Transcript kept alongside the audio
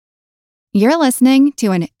You're listening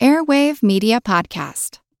to an Airwave Media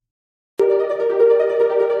Podcast.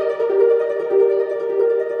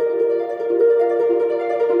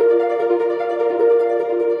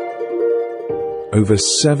 Over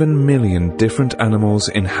 7 million different animals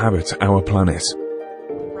inhabit our planet.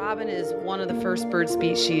 Robin is one of the first bird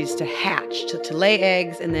species to hatch, to lay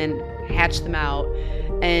eggs and then hatch them out.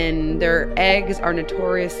 And their eggs are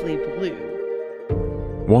notoriously blue.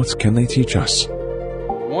 What can they teach us?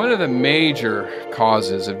 One of the major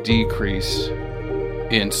causes of decrease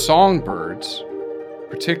in songbirds,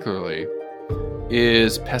 particularly,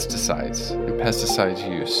 is pesticides and pesticides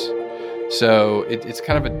use. So it's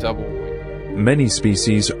kind of a double win. Many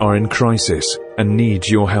species are in crisis and need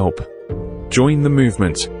your help. Join the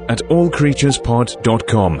movement at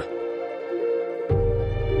allcreaturespod.com.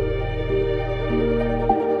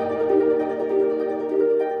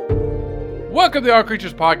 Welcome to the All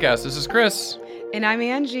Creatures Podcast. This is Chris. And I'm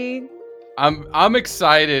Angie. I'm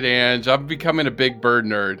excited, Ange. I'm becoming a big bird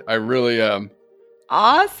nerd. I really am.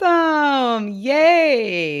 Awesome.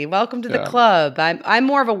 Yay. Welcome to the club. I'm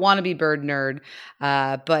more of a wannabe bird nerd.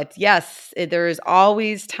 But yes, there is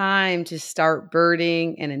always time to start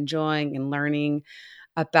birding and enjoying and learning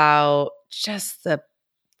about just the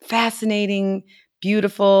fascinating,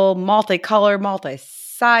 beautiful, multicolor,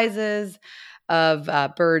 multi-sizes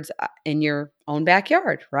of birds in your own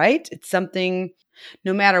backyard, right? It's something,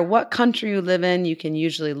 no matter what country you live in, you can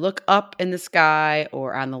usually look up in the sky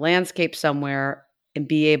or on the landscape somewhere and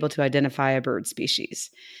be able to identify a bird species.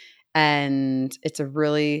 And it's a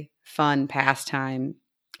really fun pastime.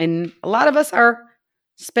 And a lot of us are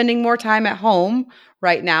spending more time at home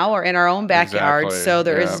right now or in our own backyard. Exactly. So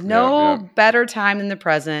there is no better time than the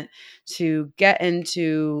present to get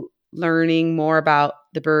into learning more about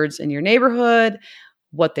the birds in your neighborhood,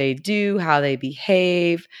 what they do, how they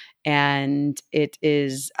behave. And it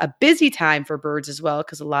is a busy time for birds as well,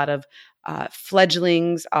 because a lot of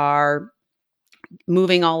fledglings are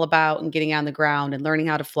moving all about and getting on the ground and learning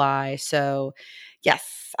how to fly. So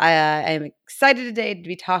yes, I am excited today to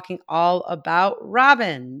be talking all about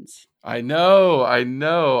robins. I know.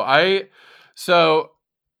 So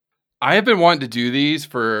I have been wanting to do these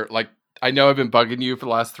for I know I've been bugging you for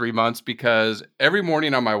the last 3 months, because every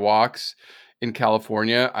morning on my walks in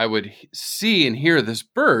California, I would see and hear this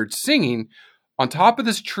bird singing on top of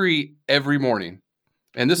this tree every morning.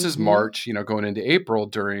 And this is March, going into April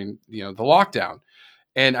during, the lockdown.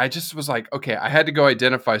 And I just was like, okay, I had to go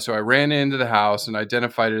identify. So I ran into the house and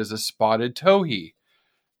identified it as a spotted towhee.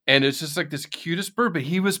 And it's just like this cutest bird, but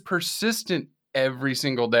he was persistent every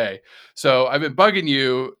single day. So I've been bugging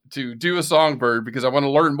you to do a songbird because I want to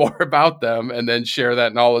learn more about them and then share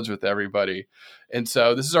that knowledge with everybody. And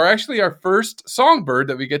so this is actually our first songbird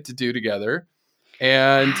that we get to do together.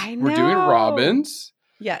 And we're doing robins.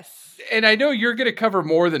 Yes. And I know you're going to cover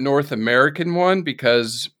more the North American one,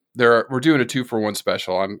 because we're doing a 2-for-1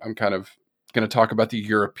 special. I'm kind of going to talk about the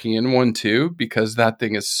European one too, because that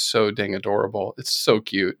thing is so dang adorable. It's so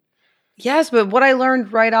cute. Yes, but what I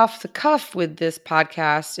learned right off the cuff with this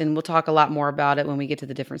podcast, and we'll talk a lot more about it when we get to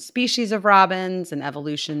the different species of robins and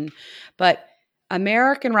evolution, but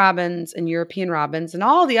American robins and European robins and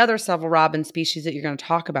all the other several robin species that you're going to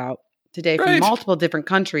talk about today from multiple different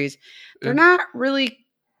countries, they're not really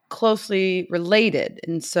closely related.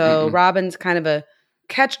 And so robin's kind of a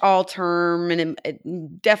catch-all term, and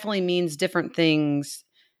it definitely means different things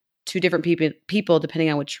to different people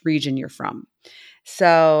depending on which region you're from.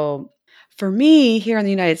 So for me, here in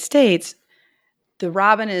the United States, the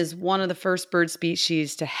robin is one of the first bird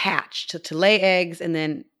species to hatch, to lay eggs and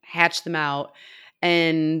then hatch them out.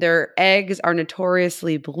 And their eggs are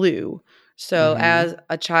notoriously blue. So as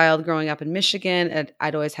a child growing up in Michigan,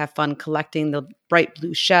 I'd always have fun collecting the bright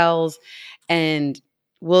blue shells. And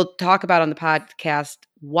we'll talk about on the podcast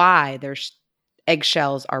why their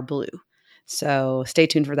eggshells are blue. So stay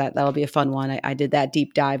tuned for that. That'll be a fun one. I did that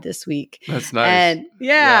deep dive this week. That's nice. And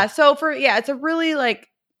so it's a really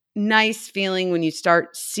nice feeling when you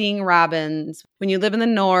start seeing robins. When you live in the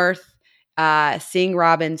North, seeing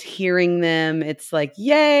robins, hearing them, it's like,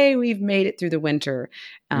 yay, we've made it through the winter.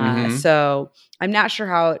 So I'm not sure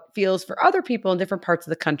how it feels for other people in different parts of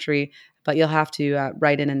the country, but you'll have to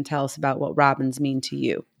write in and tell us about what robins mean to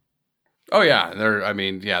you. Oh, yeah.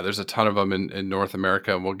 There's a ton of them in North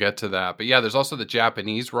America, and we'll get to that. But yeah, there's also the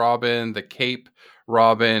Japanese robin, the Cape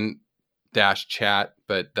robin -chat,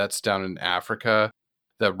 but that's down in Africa,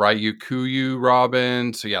 the Ryukyu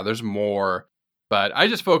robin. So yeah, there's more. But I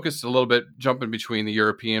just focused a little bit jumping between the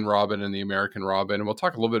European robin and the American robin, and we'll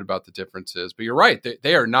talk a little bit about the differences. But you're right.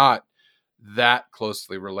 They are not that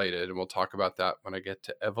closely related. And we'll talk about that when I get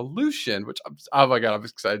to evolution, which oh my God, I'm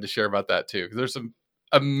excited to share about that too. Because there's some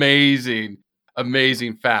amazing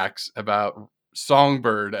facts about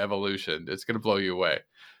songbird evolution. It's going to blow you away.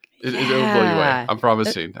 It'll blow you away. I'm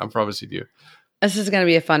promising you. This is going to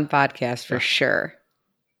be a fun podcast for sure.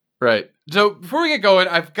 Right. So before we get going,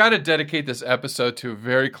 I've got to dedicate this episode to a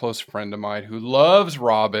very close friend of mine who loves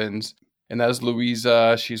robins, and that is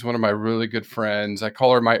Louisa. She's one of my really good friends. I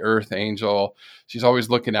call her my earth angel. She's always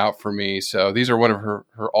looking out for me. So these are one of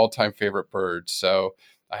her all-time favorite birds. So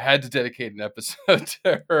I had to dedicate an episode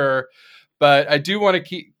to her. But I do want to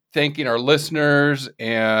keep thanking our listeners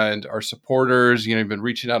and our supporters. You know, you've been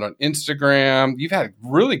reaching out on Instagram. You've had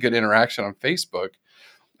really good interaction on Facebook.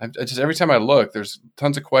 Just every time I look, there's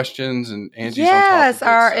tons of questions, and Angie's on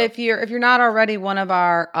top of it. If you're not already one of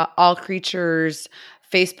our All Creatures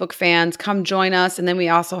Facebook fans, come join us. And then we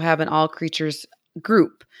also have an All Creatures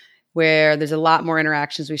group where there's a lot more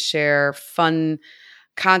interactions. We share fun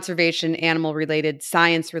conservation, animal related,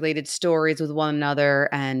 science related stories with one another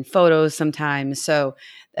and photos sometimes. So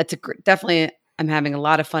that's definitely. I'm having a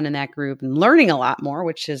lot of fun in that group and learning a lot more,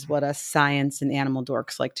 which is what us science and animal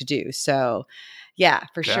dorks like to do. So yeah,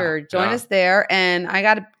 for sure. Join us there. And I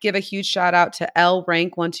got to give a huge shout out to L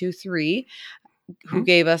Rank 123, who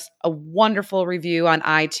gave us a wonderful review on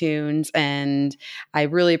iTunes. And I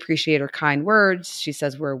really appreciate her kind words. She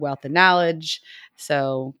says we're a wealth of knowledge.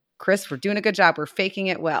 So Chris, we're doing a good job. We're faking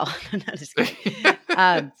it well.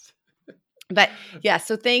 But yeah,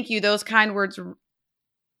 so thank you. Those kind words.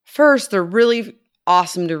 First, they're really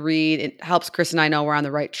awesome to read. It helps Chris and I know we're on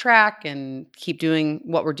the right track and keep doing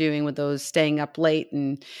what we're doing with those staying up late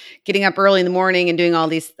and getting up early in the morning and doing all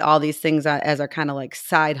these things as our kind of like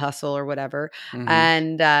side hustle or whatever. Mm-hmm.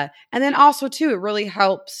 And then also too, it really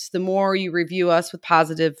helps the more you review us with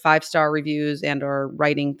positive 5-star reviews and or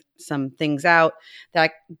writing some things out,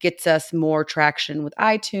 that gets us more traction with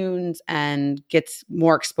iTunes and gets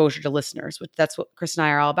more exposure to listeners, which that's what Chris and I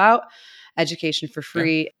are all about. Education for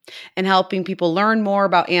free and helping people learn more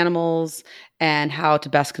about animals and how to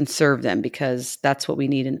best conserve them, because that's what we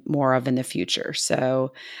need more of in the future.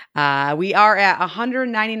 So we are at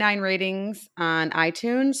 199 ratings on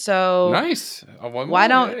iTunes. So nice. Why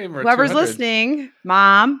don't whoever's listening,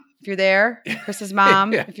 Mom, if you're there, Chris's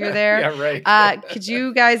mom, if you're there, right. Could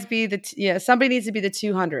you guys be somebody needs to be the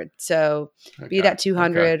 200. So be that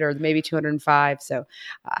 200 or maybe 205. So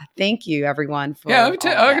thank you everyone for I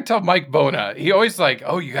can tell Mike Bona. He always like,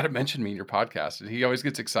 oh, you got to mention me in your podcast. And he always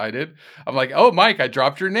gets excited. I'm like, oh, Mike, I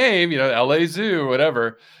dropped your name, LA Zoo,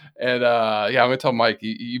 whatever. And I'm going to tell Mike,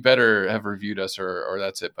 you better have reviewed us or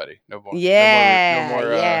that's it, buddy. No more. Yeah. No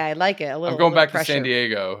more, I like it. I'm going back to San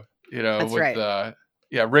Diego, that's with, right.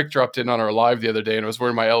 Rick dropped in on our live the other day and I was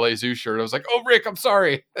wearing my LA Zoo shirt. I was like, oh, Rick, I'm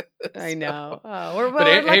sorry. I know.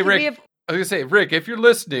 Hey, Rick, I was going to say, Rick, if you're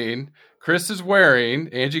listening, Chris is wearing,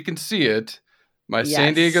 Angie can see it, my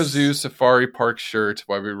San Diego Zoo Safari Park shirt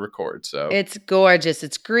while we record. So it's gorgeous.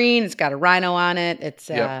 It's green. It's got a rhino on it.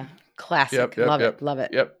 It's classic. Love it.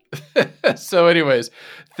 Yep. So anyways,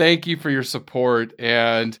 thank you for your support.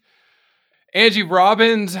 And Angie,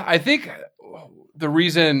 robins, I think the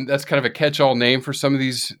reason that's kind of a catch-all name for some of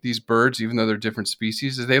these birds, even though they're different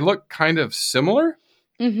species, is they look kind of similar,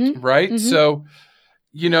 right? Mm-hmm. So,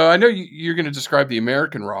 I know you're going to describe the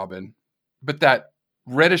American robin, but that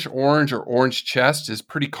reddish orange or orange chest is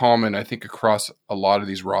pretty common, I think, across a lot of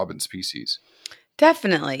these robin species.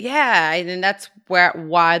 Definitely. Yeah. And that's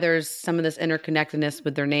why there's some of this interconnectedness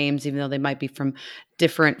with their names, even though they might be from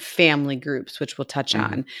different family groups, which we'll touch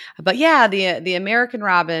on. But yeah, the American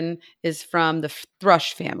robin is from the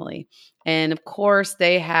thrush family. And of course,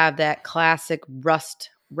 they have that classic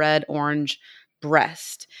rust red orange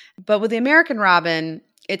breast. But with the American robin,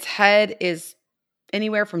 its head is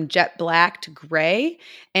anywhere from jet black to gray.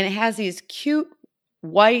 And it has these cute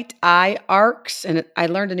white eye arcs, and I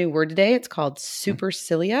learned a new word today. It's called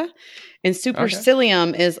supercilia, and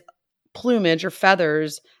supercilium is plumage or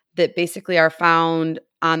feathers that basically are found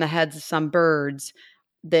on the heads of some birds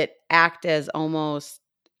that act as almost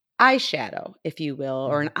eyeshadow, if you will,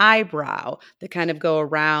 or an eyebrow that kind of go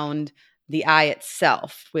around the eye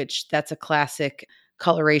itself, which that's a classic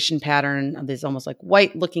coloration pattern of these almost like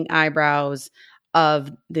white looking eyebrows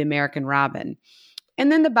of the American robin.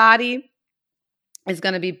 And then the body is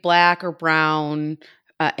going to be black or brown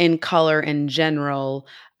in color in general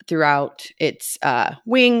throughout its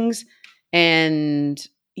wings. And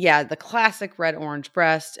the classic red-orange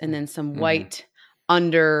breast and then some white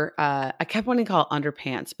under. I kept wanting to call it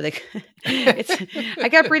underpants, but I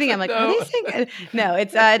kept reading. I'm like, are they saying? No,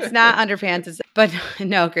 it's not underpants. But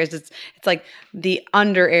no, Chris, it's like the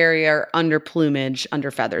under area, or under plumage, under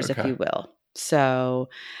feathers, if you will. So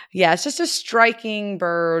yeah, it's just a striking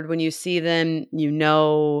bird. When you see them,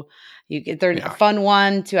 they're a fun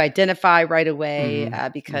one to identify right away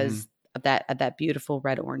because of that beautiful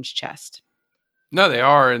red orange chest. No, they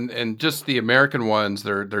are, and just the American ones,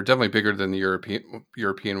 they're definitely bigger than the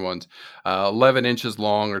European ones. 11 inches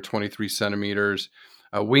long or 23 centimeters.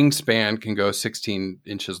 Wingspan can go 16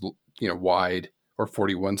 inches, wide or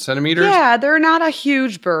 41 centimeters. Yeah, they're not a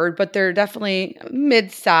huge bird, but they're definitely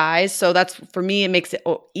mid-size. So that's, for me, it makes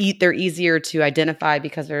they're easier to identify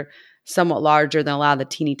because they're somewhat larger than a lot of the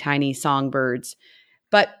teeny tiny songbirds.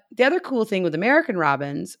 But the other cool thing with American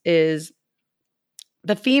robins is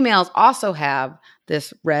the females also have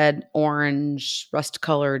this red, orange,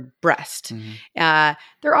 rust-colored breast.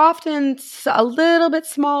 They're often a little bit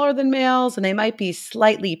smaller than males, and they might be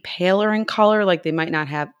slightly paler in color, like they might not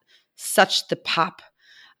have such the pop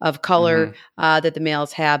of color that the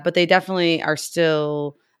males have, but they definitely are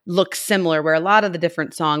still look similar, where a lot of the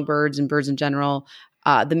different songbirds and birds in general,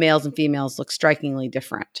 the males and females look strikingly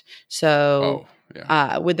different. So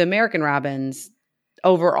with the American robins,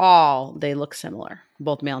 overall, they look similar,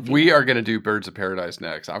 both male and female. We are going to do Birds of Paradise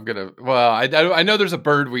next. I know there's a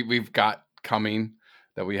bird we've got coming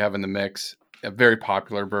that we have in the mix. A very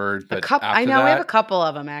popular bird. But I know, we have a couple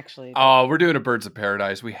of them, actually. Oh, we're doing a Birds of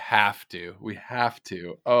Paradise. We have to.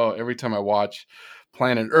 Oh, every time I watch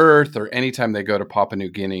Planet Earth, or anytime they go to Papua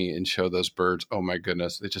New Guinea and show those birds, oh my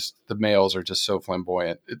goodness, the males are just so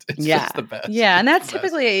flamboyant. It's just the best. Yeah, and that's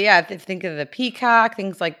typically, think of the peacock,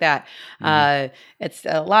 things like that. It's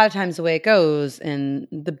a lot of times the way it goes in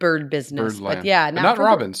the bird business. Birdland. But not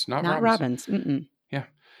robins. Not robins. Mm-mm.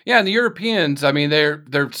 Yeah, and the Europeans, I mean,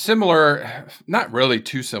 they're similar, not really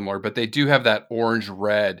too similar, but they do have that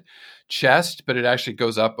orange-red chest, but it actually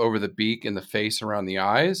goes up over the beak and the face around the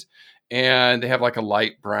eyes. And they have like a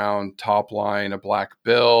light brown top line, a black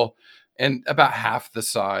bill, and about half the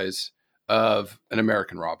size of an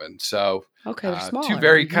American robin. So they're smaller. Two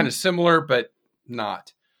very kind of similar, but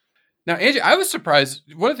not. Now, Angie, I was surprised.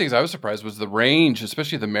 One of the things I was surprised was the range,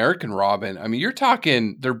 especially the American robin. I mean, you're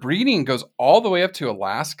talking, their breeding goes all the way up to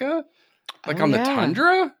Alaska, like on the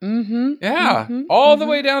tundra. All the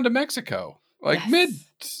way down to Mexico,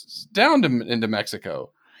 down into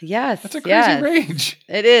Mexico. Yes. That's a crazy range.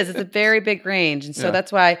 It is. It's a very big range. And so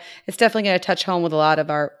that's why it's definitely going to touch home with a lot of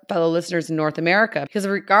our fellow listeners in North America, because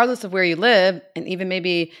regardless of where you live, and even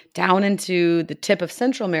maybe down into the tip of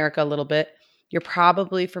Central America a little bit, you're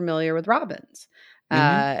probably familiar with robins.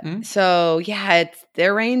 So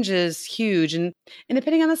their range is huge. And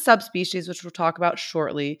depending on the subspecies, which we'll talk about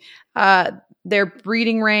shortly, their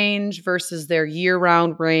breeding range versus their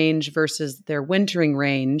year-round range versus their wintering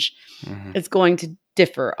range is going to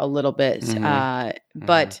differ a little bit.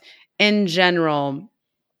 But in general,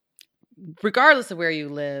 regardless of where you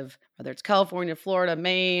live, whether it's California, Florida,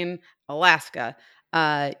 Maine, Alaska,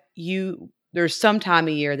 there's some time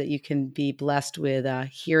of year that you can be blessed with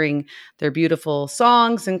hearing their beautiful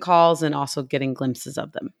songs and calls, and also getting glimpses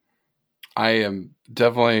of them. I am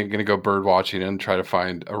definitely going to go bird watching and try to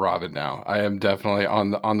find a robin now. I am definitely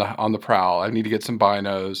on the prowl. I need to get some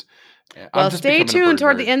binos. Well, stay tuned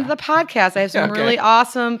toward the end of the podcast. I have some really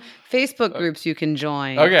awesome Facebook groups you can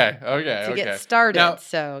join. To get started. Now,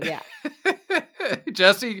 so yeah.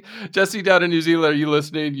 Jesse down in New Zealand, are you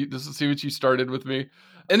listening? Just to see what you started with me.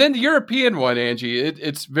 And then the European one, Angie,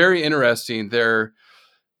 it's very interesting. Their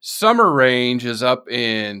summer range is up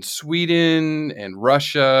in Sweden and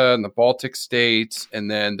Russia and the Baltic states. And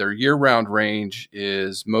then their year-round range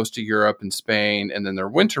is most of Europe and Spain. And then their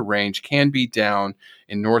winter range can be down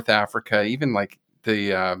in North Africa, even like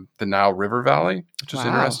the Nile River Valley, which is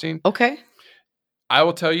interesting. Okay. I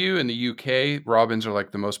will tell you, in the UK, robins are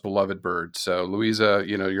like the most beloved bird. So Louisa,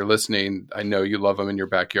 you're listening. I know you love them in your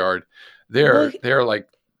backyard. They're like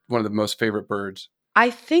one of the most favorite birds. I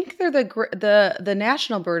think they're the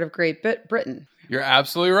national bird of Great Britain. You're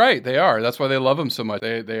absolutely right. They are. That's why they love them so much.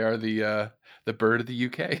 They are the bird of the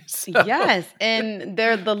UK. So. Yes, and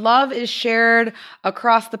the love is shared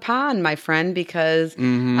across the pond, my friend, because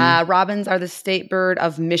robins are the state bird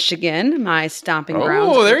of Michigan, my stomping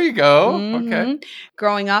grounds. Oh, there you go. Okay.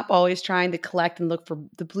 Growing up, always trying to collect and look for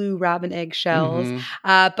the blue robin egg shells.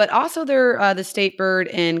 But also they're the state bird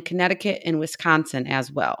in Connecticut and Wisconsin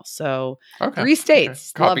as well. So 3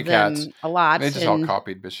 states love them a lot. They just all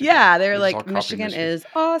copied Michigan. Yeah, they're like, Michigan is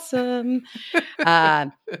awesome.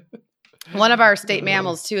 One of our state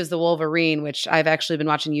mammals too is the wolverine, which I've actually been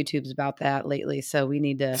watching YouTubes about that lately. So we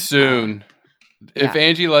need to soon. If yeah.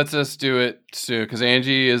 Angie lets us do it soon, because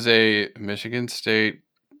Angie is a Michigan State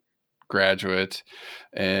graduate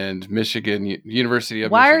and University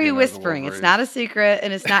of Why Michigan. are you whispering? It's not a secret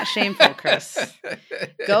and it's not shameful, Chris.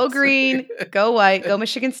 Go green, go white, go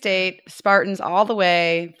Michigan State, Spartans all the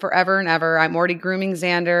way, forever and ever. I'm already grooming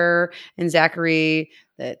Xander and Zachary.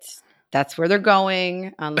 That's where they're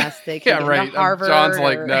going, unless they can get to Harvard. John's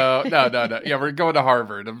like, no. Yeah, we're going to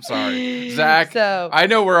Harvard. I'm sorry. Zach, I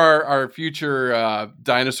know where our future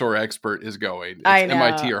dinosaur expert is going. It's I know.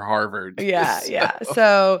 MIT or Harvard. Yeah.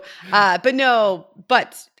 So,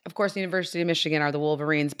 but of course, the University of Michigan are the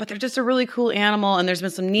Wolverines, but they're just a really cool animal. And there's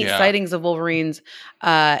been some neat sightings of Wolverines,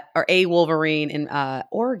 or a Wolverine in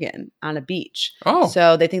Oregon on a beach. Oh.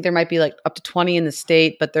 So they think there might be like up to 20 in the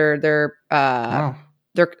state, but they're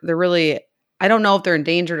really, I don't know if they're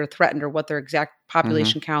endangered or threatened or what their exact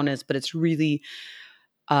population count is, but it's really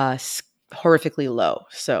horrifically low.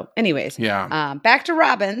 So anyways, back to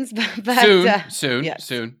robins. Soon.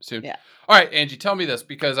 Yeah. All right, Angie, tell me this,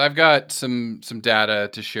 because I've got some data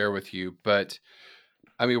to share with you, but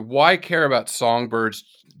I mean, why care about songbirds?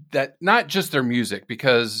 That not just their music,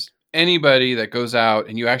 because anybody that goes out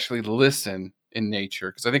and you actually listen in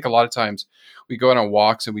nature, because I think a lot of times we go out on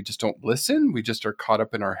walks and we just don't listen. We just are caught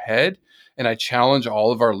up in our head. And I challenge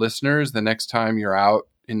all of our listeners, the next time you're out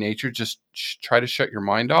in nature, just try to shut your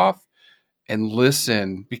mind off and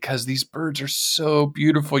listen, because these birds are so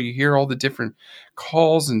beautiful. You hear all the different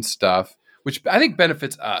calls and stuff, which I think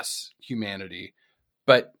benefits us, humanity.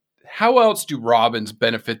 But how else do robins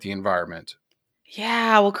benefit the environment?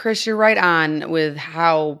 Yeah, well, Chris, you're right on with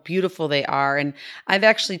how beautiful they are. And I've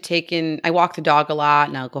actually I walk the dog a lot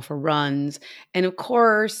and I'll go for runs. And of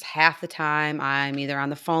course, half the time I'm either on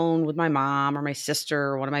the phone with my mom or my sister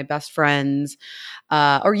or one of my best friends,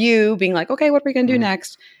 or you being like, okay, what are we going to do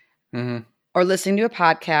next? Mm-hmm. Or listening to a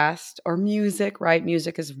podcast or music, right?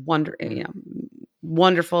 Music is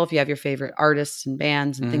wonderful if you have your favorite artists and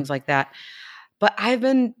bands and things like that. But I've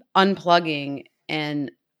been unplugging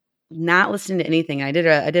and not listening to anything. I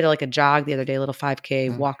did like a jog the other day, a little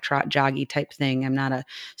 5K walk, trot, joggy type thing. I'm not a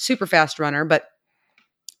super fast runner,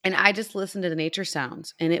 and I just listened to the nature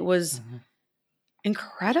sounds, and it was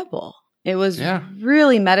incredible. It was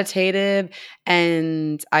really meditative,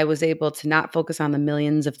 and I was able to not focus on the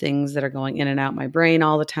millions of things that are going in and out my brain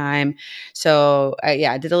all the time. So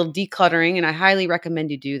I did a little decluttering, and I highly recommend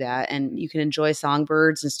you do that. And you can enjoy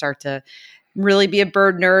songbirds and start to really be a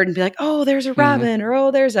bird nerd and be like, oh, there's a robin,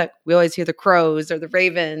 or we always hear the crows or the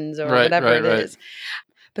ravens or whatever it is.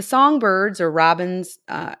 But songbirds or robins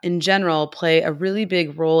in general play a really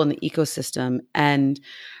big role in the ecosystem. And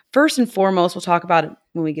first and foremost, we'll talk about it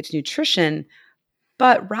when we get to nutrition,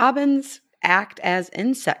 but robins act as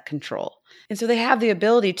insect control. And so they have the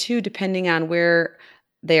ability to, depending on where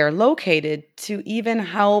they are located, to even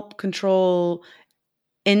help control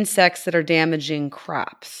insects that are damaging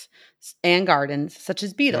crops and gardens, such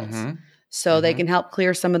as beetles. So they can help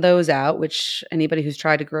clear some of those out, which anybody who's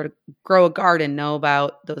tried to grow a garden know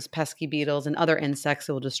about those pesky beetles and other insects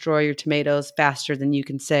that will destroy your tomatoes faster than you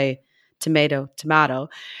can say tomato.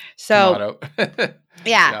 So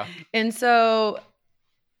yeah. And so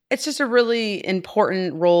it's just a really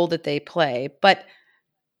important role that they play. But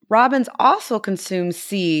robins also consume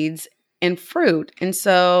seeds and fruit. And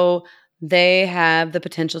so they have the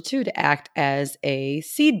potential too to act as a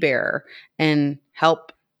seed bearer and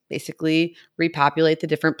help basically repopulate the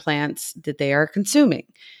different plants that they are consuming.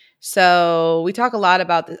 So we talk a lot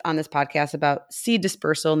about on this podcast about seed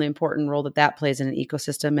dispersal and the important role that plays in an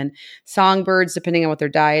ecosystem. And songbirds, depending on what their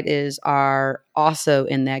diet is, are also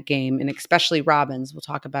in that game. And especially robins, we'll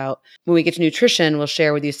talk about when we get to nutrition. We'll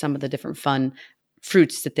share with you some of the different fun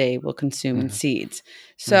fruits that they will consume and seeds.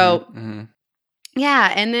 So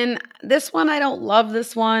yeah. And then this one, I don't love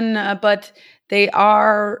this one, but they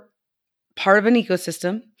are part of an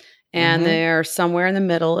ecosystem. And they're somewhere in the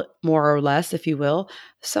middle, more or less, if you will.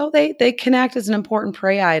 So they can act as an important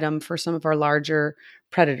prey item for some of our larger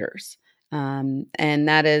predators. And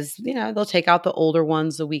that is, they'll take out the older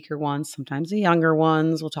ones, the weaker ones, sometimes the younger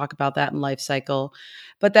ones. We'll talk about that in life cycle.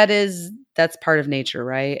 But that's part of nature,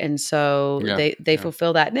 right? And so they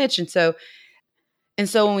fulfill that niche. And so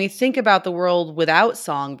when we think about the world without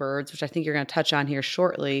songbirds, which I think you're going to touch on here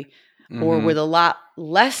shortly, or with a lot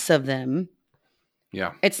less of them,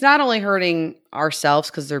 it's not only hurting ourselves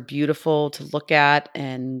because they're beautiful to look at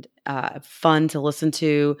and fun to listen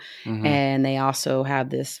to, and they also have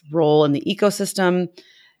this role in the ecosystem,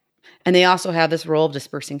 and they also have this role of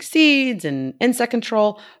dispersing seeds and insect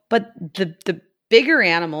control. But the bigger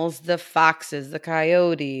animals, the foxes, the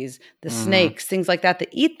coyotes, the snakes, things like that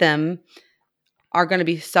eat them are going to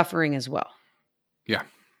be suffering as well. Yeah.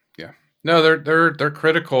 Yeah. No, they're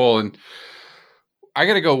critical. And I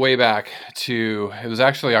got to go way back to, it was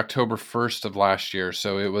actually October 1st of last year.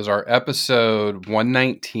 So it was our episode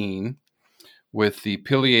 119 with the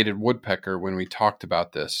pileated woodpecker when we talked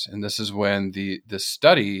about this. And this is when the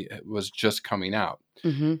study was just coming out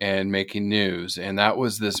and making news. And that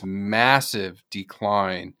was this massive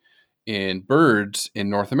decline in birds in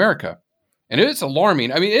North America. And it's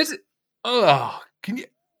alarming. I mean, how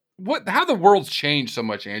the world's changed so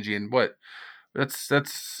much, Angie, and what? That's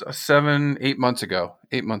 8 months ago,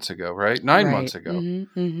 right? 9 months ago.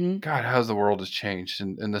 God, how the world has changed.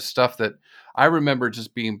 And the stuff that I remember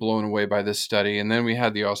just being blown away by this study. And then we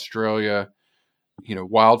had the Australia,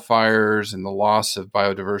 wildfires and the loss of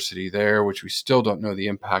biodiversity there, which we still don't know the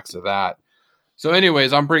impacts of that. So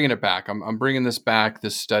anyways, I'm bringing it back. I'm bringing this back,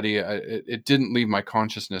 this study. It didn't leave my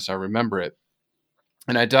consciousness. I remember it.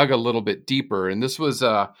 And I dug a little bit deeper. And this was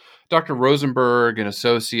Dr. Rosenberg and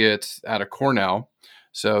associates out of Cornell.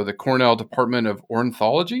 So the Cornell Department of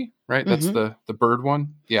Ornithology, right? That's the bird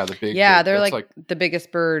one. Yeah, the big. Yeah, they're like the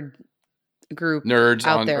biggest bird group nerds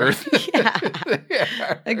out on there. Earth.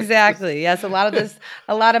 Yeah, exactly. Yes, a lot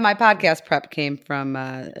of my podcast prep came from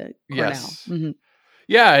Cornell. Yes.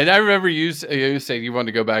 Yeah, and I remember you saying you wanted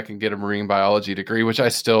to go back and get a marine biology degree, which I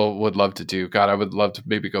still would love to do. God, I would love to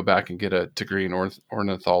maybe go back and get a degree in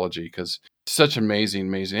ornithology because such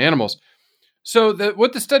amazing animals. So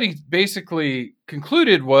what the study basically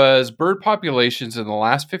concluded was bird populations in the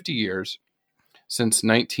last 50 years, since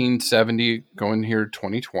 1970 going here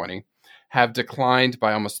 2020, have declined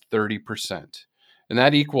by almost 30%. And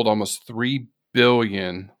that equaled almost 3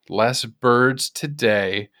 billion less birds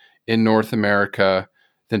today in North America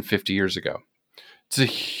than 50 years ago. It's a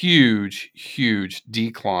huge, huge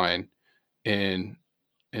decline in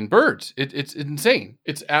birds. It's insane.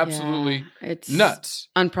 It's absolutely it's nuts.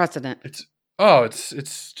 Unprecedented.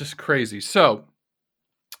 It's just crazy. So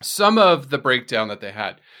some of the breakdown that they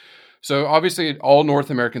had. So obviously all North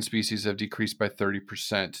American species have decreased by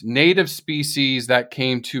 30%. Native species, that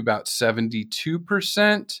came to about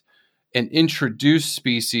 72%. And introduced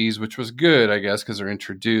species, which was good, I guess, because they're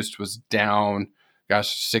introduced, was down,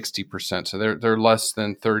 60%. So they're less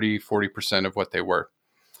than 40% of what they were.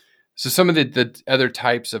 So some of the other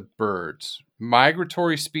types of birds,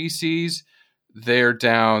 migratory species, they're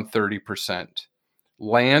down 30%.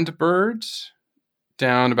 Land birds,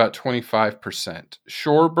 down about 25%.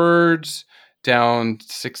 Shorebirds, down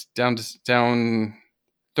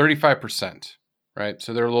 35%, right?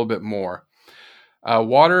 So they're a little bit more.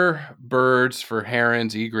 Water birds for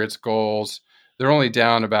herons, egrets, gulls, they're only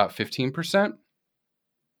down about 15%.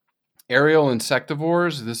 Aerial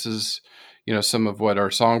insectivores, this is, some of what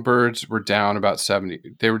our songbirds were down about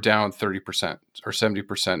 70. They were down 30% or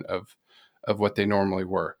 70% of what they normally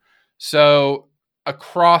were. So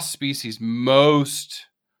across species, most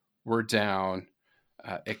were down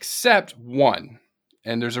except one.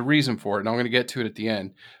 And there's a reason for it. And I'm going to get to it at the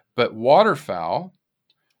end. But waterfowl,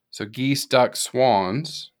 so geese, ducks,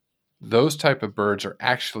 swans, those type of birds are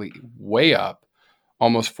actually way up,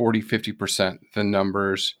 almost 40-50% the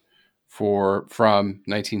numbers from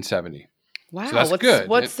 1970. Wow, so that's good.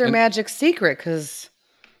 What's their magic secret? Because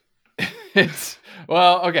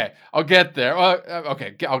okay, I'll get there. Well,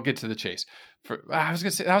 okay, I'll get to the chase. I'll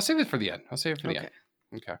save it for the end. I'll save it for the end.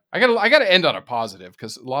 Okay, I gotta end on a positive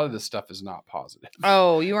because a lot of this stuff is not positive.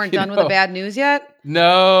 Oh, you aren't done with the bad news yet?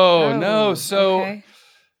 No. So. Okay.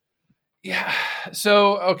 Yeah.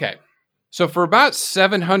 So, okay. So for about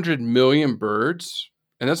 700 million birds,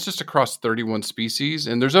 and that's just across 31 species,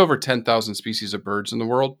 and there's over 10,000 species of birds in the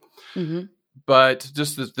world. But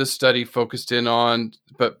just this study focused in on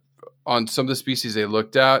some of the species they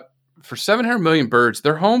looked at. For 700 million birds,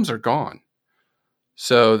 their homes are gone.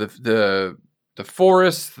 So the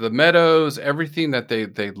forests, the meadows, everything that they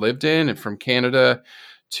lived in, and from Canada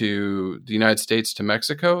to the United States to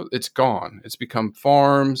Mexico, it's gone. It's become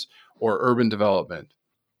farms or urban development.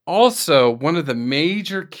 Also, one of the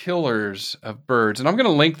major killers of birds, and I'm going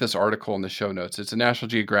to link this article in the show notes. It's a National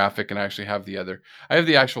Geographic, and I actually have I have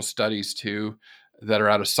the actual studies too that are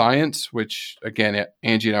out of Science, which again,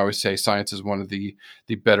 Angie and I always say Science is one of the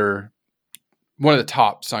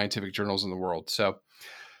top scientific journals in the world. So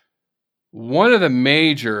one of the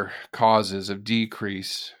major causes of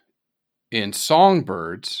decrease in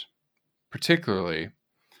songbirds, particularly,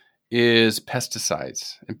 is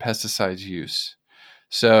pesticides and pesticides use.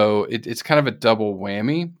 So it's kind of a double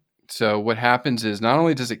whammy. So what happens is not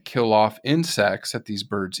only does it kill off insects that these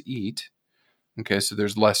birds eat, okay, so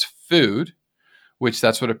there's less food, which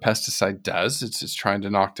that's what a pesticide does. It's trying to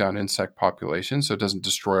knock down insect populations so it doesn't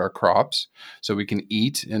destroy our crops, so we can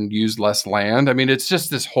eat and use less land. I mean, it's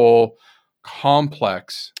just this whole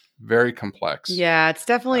complex, very complex. Yeah, it's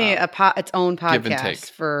definitely its own give and podcast take.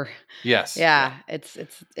 for. Yes. Yeah,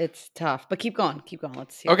 it's tough, but keep going.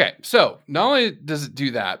 Let's see. Okay, so not only does it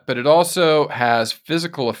do that, but it also has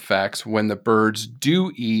physical effects when the birds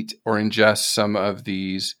do eat or ingest some of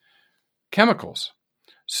these chemicals.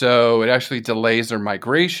 So it actually delays their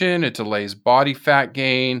migration, it delays body fat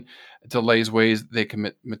gain, it delays ways they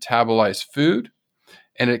can metabolize food,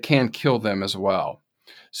 and it can kill them as well.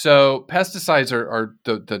 So pesticides are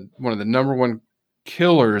the one of the number one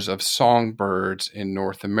killers of songbirds in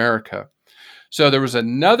North America. So there was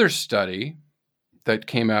another study that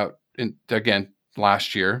came out again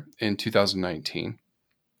last year in 2019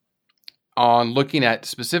 on looking at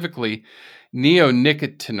specifically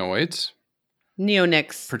neonicotinoids.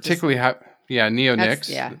 Neonics. Particularly neonics.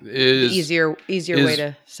 Yeah. Is easier way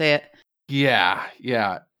to say it.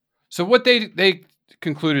 Yeah. So what they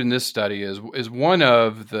concluded in this study is one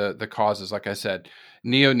of the causes, like I said,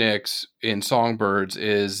 neonics in songbirds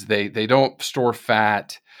is they don't store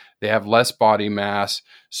fat, they have less body mass.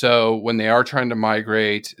 So when they are trying to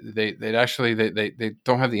migrate, they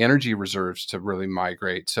don't have the energy reserves to really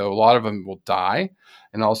migrate. So a lot of them will die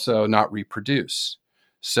and also not reproduce.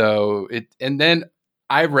 So and then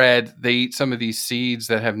I read they eat some of these seeds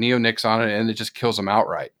that have neonics on it and it just kills them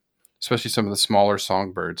outright, especially some of the smaller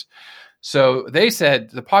songbirds. So they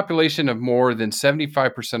said the population of more than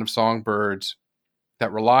 75% of songbirds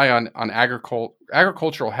that rely on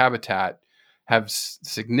agricultural habitat have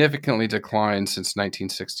significantly declined since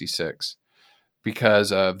 1966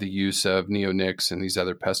 because of the use of neonics and these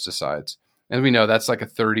other pesticides. And we know that's like a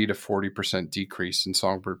 30 to 40% decrease in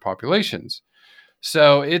songbird populations.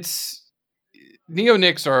 So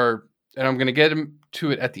neonics are, and I'm going to get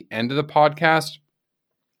to it at the end of the podcast,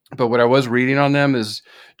 but what I was reading on them is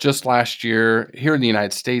just last year, here in the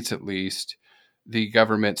United States at least, the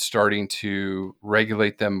government starting to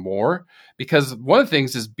regulate them more because one of the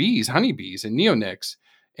things is honeybees and neonics.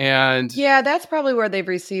 And yeah, that's probably where they've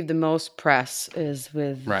received the most press is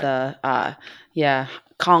with the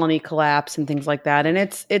colony collapse and things like that. And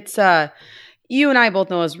it's you and I both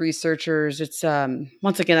know as researchers, it's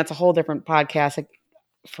once again, that's a whole different podcast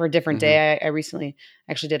for a different day. I recently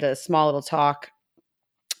actually did a small little talk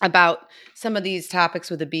about some of these topics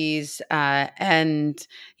with the bees. And,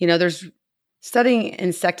 there's studying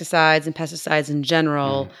insecticides and pesticides in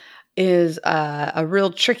general is a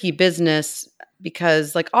real tricky business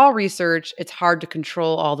because like all research, it's hard to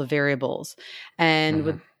control all the variables. And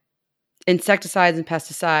with insecticides and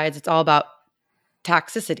pesticides, it's all about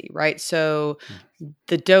toxicity, right? So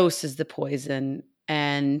the dose is the poison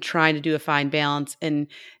and trying to do a fine balance. And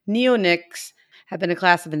neonics have been a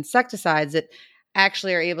class of insecticides that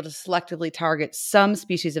actually are able to selectively target some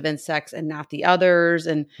species of insects and not the others.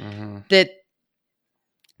 And that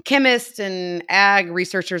chemists and ag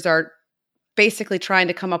researchers are basically trying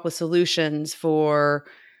to come up with solutions for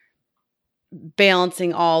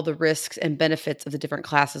balancing all the risks and benefits of the different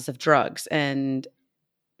classes of drugs. And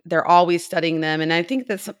they're always studying them. And I think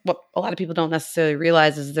that's what a lot of people don't necessarily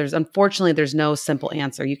realize is unfortunately, there's no simple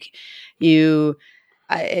answer. It's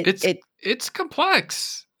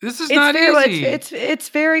complex. This is not easy. It's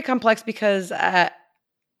very complex because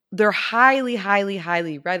they're highly, highly,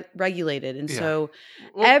 highly regulated. And so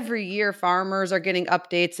every year farmers are getting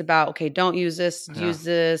updates about, okay, don't use this, use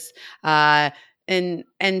this. And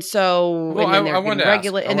so I want to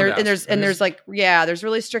regulate, there's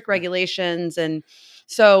really strict regulations. And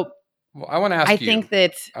so I want to ask you.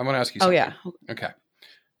 I want to ask you something. Oh, yeah. Okay.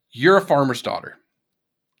 You're a farmer's daughter.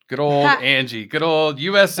 Good old Angie, good old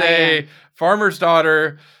USA farmer's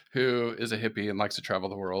daughter who is a hippie and likes to travel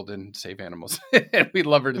the world and save animals. And we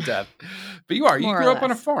love her to death. But you grew up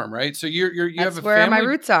on a farm, right? So you have a family. That's where my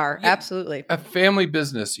roots are. Yeah, absolutely. A family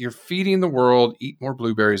business. You're feeding the world. Eat more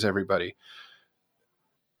blueberries, everybody.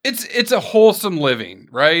 It's a wholesome living,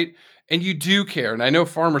 right? And you do care. And I know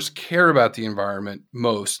farmers care about the environment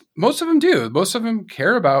most. Most of them do. Most of them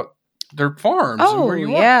care about their farms and where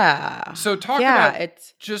you are. So talk about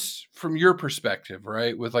it's just from your perspective,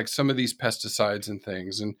 right? With like some of these pesticides and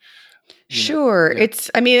things. And sure. Yeah.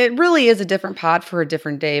 It really is a different pod for a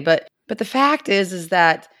different day. But the fact is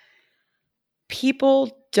that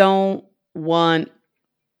people don't want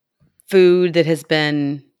food that has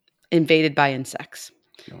been invaded by insects.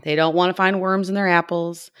 They don't want to find worms in their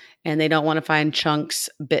apples, and they don't want to find chunks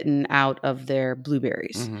bitten out of their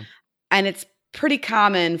blueberries. And it's pretty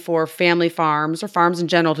common for family farms or farms in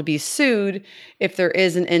general to be sued if there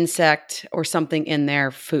is an insect or something in their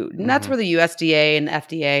food. And that's where the USDA and the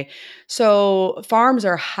FDA. So farms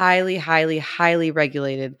are highly, highly, highly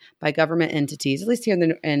regulated by government entities, at least here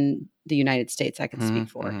in the United States, I can speak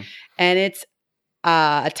for. And it's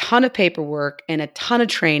a ton of paperwork and a ton of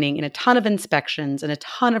training and a ton of inspections and a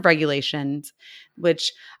ton of regulations,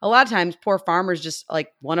 which a lot of times poor farmers just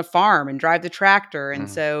like want to farm and drive the tractor. And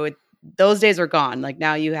so those days are gone. Like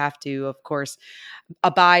now you have to, of course,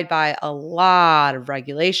 abide by a lot of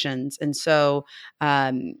regulations. And so,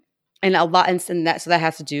 so that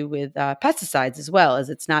has to do with pesticides as well, as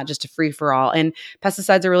it's not just a free for all. And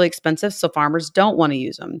pesticides are really expensive, so farmers don't want to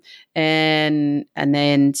use them. And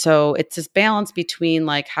then so it's this balance between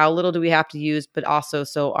like how little do we have to use, but also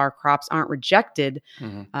so our crops aren't rejected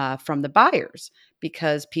from the buyers,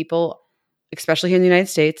 because people, especially here in the United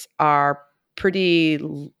States, are pretty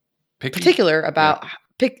picky, particular about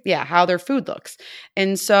how their food looks.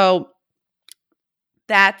 And so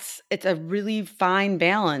it's a really fine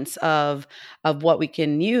balance of what we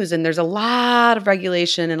can use. And there's a lot of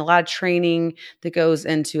regulation and a lot of training that goes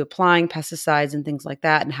into applying pesticides and things like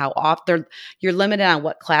that, and how often you're limited on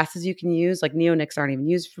what classes you can use. Like neonics aren't even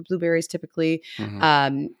used for blueberries typically,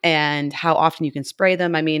 and how often you can spray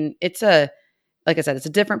them. I mean, like I said, it's a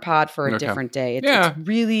different pod for a different day. It's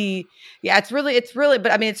really,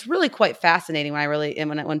 but I mean, it's really quite fascinating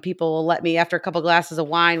when people will let me, after a couple glasses of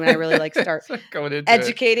wine, when I really like start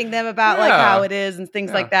educating them about like how it is and things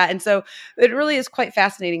like that. And so it really is quite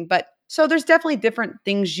fascinating. But so there's definitely different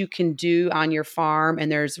things you can do on your farm.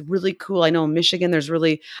 And there's really cool, I know in Michigan, there's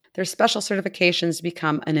special certifications to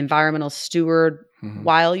become an environmental steward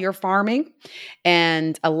while you're farming.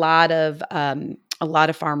 And a lot of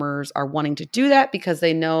farmers are wanting to do that because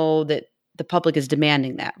they know that the public is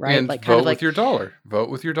demanding that, right? And like vote with your dollar. Vote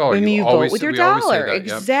with your dollar. You vote with your dollar.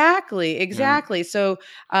 Exactly. Exactly. So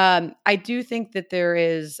I do think that there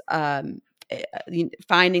is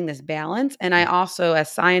finding this balance. And I also,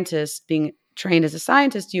 as scientists, being trained as a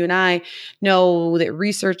scientist, you and I know that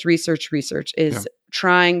research is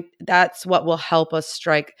trying. That's what will help us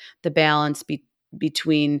strike the balance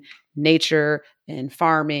between nature and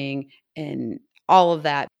farming and all of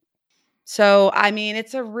that. So, I mean,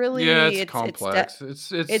 it's a really, it's complex. It's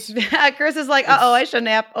Chris is like, I shouldn't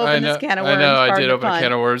have opened this can of worms. I know I did open a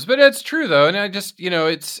can of worms, but it's true though. And I just,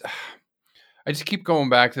 I just keep going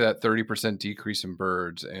back to that 30% decrease in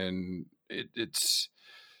birds, and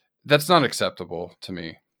that's not acceptable to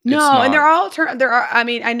me. No, and there are, I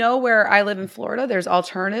mean, I know where I live in Florida, there's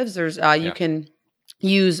alternatives. There's, you can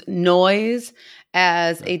use noise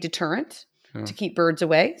as a deterrent to keep birds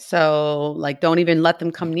away. So like, don't even let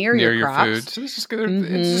them come near your crops. Food. So this is good.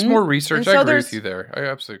 It's just more research. I agree with you there. I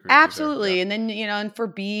absolutely agree. Absolutely. And then, and for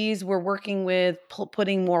bees, we're working with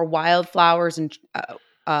putting more wildflowers and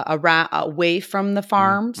around away from the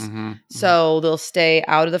farms. So they'll stay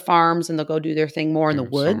out of the farms and they'll go do their thing more in the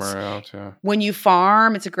woods. Somewhere out, When you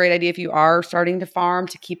farm, it's a great idea if you are starting to farm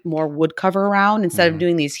to keep more wood cover around instead of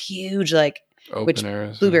doing these huge open which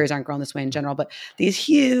areas, blueberries aren't grown this way in general, but these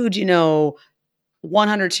huge,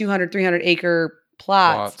 100, 200, 300 acre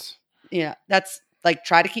plots. That's like,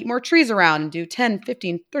 try to keep more trees around and do 10,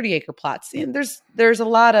 15, 30 acre plots. And there's a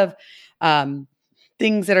lot of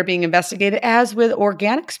things that are being investigated, as with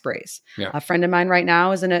organic sprays. A friend of mine right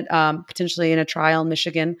now is potentially in a trial in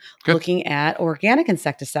Michigan looking at organic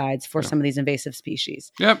insecticides for some of these invasive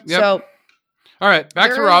species. Yep. So, all right,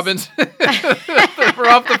 back to robins. We're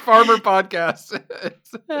off the farmer podcast.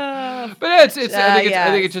 But I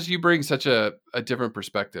think it's just, you bring such a different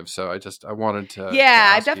perspective. So I wanted to.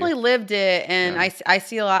 Yeah, I've definitely lived it, and I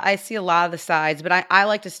see a lot. I see a lot of the sides, but I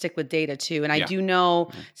like to stick with data too. And I do know,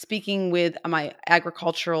 speaking with my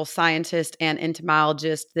agricultural scientist and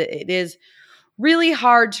entomologist, that it is really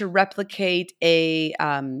hard to replicate a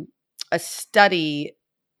study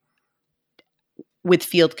with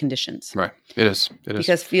field conditions. Right. It is.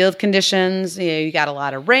 Because field conditions, you got a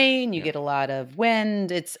lot of rain, you get a lot of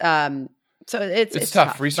wind. It's it's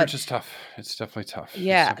tough. Research is tough. It's definitely tough.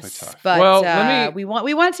 Yes. But we want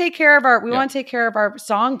to take care of our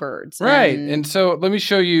songbirds. Right. And so let me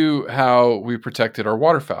show you how we protected our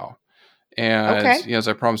waterfowl. And as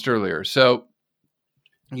I promised earlier. So,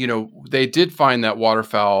 they did find that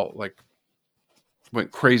waterfowl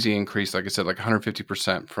went crazy increase, like I said, like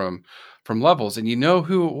 150% from levels. And you know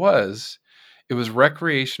who it was? It was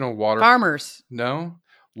recreational farmers. No,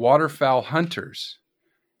 waterfowl hunters.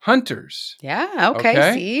 Yeah.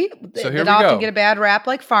 Okay. See, so here they often get a bad rap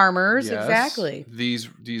like farmers. Yes. Exactly.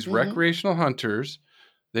 These recreational hunters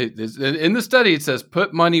In the study, it says,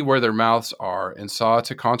 put money where their mouths are, and saw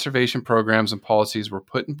to conservation programs and policies were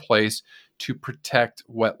put in place to protect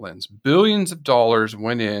wetlands. Billions of dollars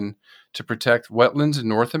went in to protect wetlands in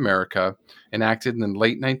North America, enacted in the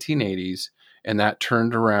late 1980s, and that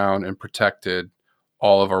turned around and protected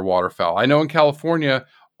all of our waterfowl. I know in California,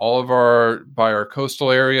 by our coastal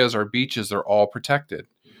areas, our beaches, they're all protected.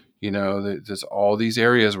 There's all these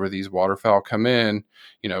areas where these waterfowl come in,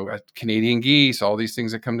 Canadian geese, all these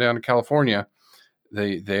things that come down to California,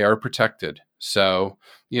 they are protected. So,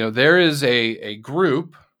 there is a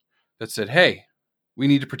group that said, hey, we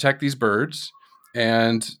need to protect these birds,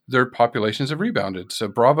 and their populations have rebounded. So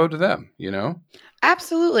bravo to them,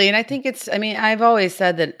 Absolutely. And I think I've always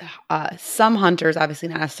said that some hunters, obviously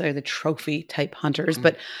not necessarily the trophy type hunters,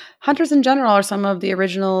 but hunters in general are some of the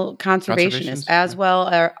original conservationists as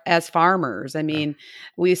well as farmers.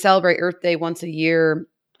 We celebrate Earth Day once a year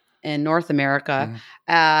in North America.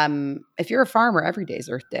 If you're a farmer, every day is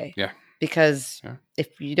Earth Day. Yeah. Because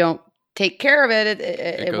if you don't take care of it,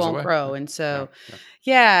 it won't away. Grow. And so,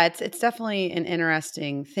 it's definitely an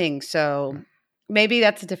interesting thing. So maybe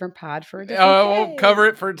that's a different pod for a different day. We'll cover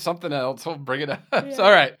it for something else. We'll bring it up. Yeah.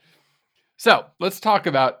 All right. So let's talk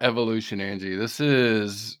about evolution, Angie. This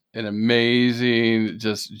is an amazing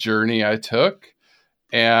just journey I took.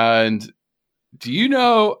 And do you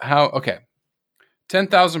know how,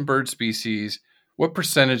 10,000 bird species, what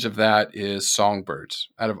percentage of that is songbirds?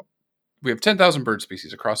 We have 10,000 bird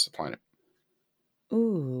species across the planet.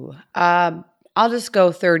 Ooh, I'll just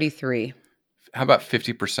go 33. How about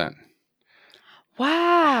 50%? Wow.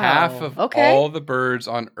 Half of all the birds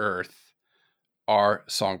on Earth are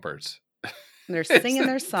songbirds. They're singing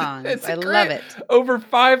their songs. I love it. Over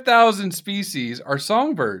 5,000 species are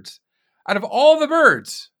songbirds out of all the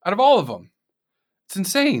birds, out of all of them. It's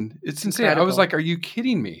insane. It's insane. Incredible. I was like, are you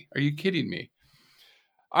kidding me? Are you kidding me?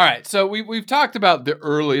 All right. So we've talked about the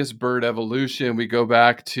earliest bird evolution. We go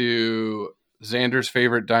back to Xander's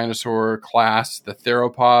favorite dinosaur class, the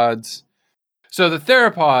theropods. So the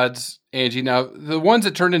theropods, Angie, now the ones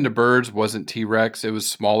that turned into birds wasn't T-Rex. It was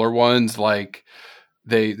smaller ones like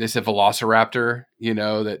they said Velociraptor,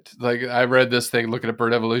 that like I read this thing looking at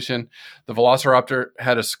bird evolution. The Velociraptor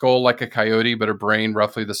had a skull like a coyote, but a brain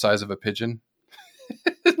roughly the size of a pigeon.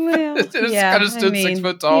 Well, it kind of stood 6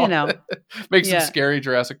 foot tall. Makes it scary,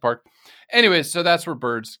 Jurassic Park. Anyways, so that's where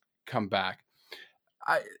birds come back.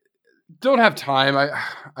 I don't have time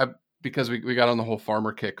I because we got on the whole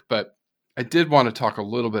farmer kick, but I did want to talk a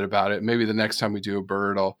little bit about it. Maybe the next time we do a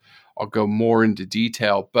bird, I'll go more into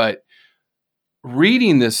detail. But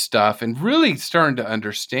reading this stuff and really starting to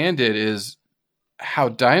understand it is how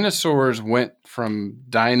dinosaurs went from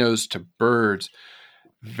dinos to birds.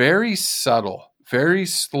 Very subtle, very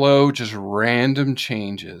slow, just random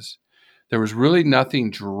changes. There was really nothing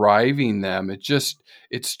driving them.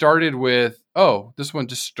 It started with, this one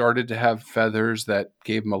just started to have feathers that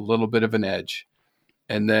gave him a little bit of an edge.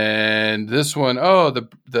 And then this one,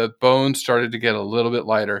 the bones started to get a little bit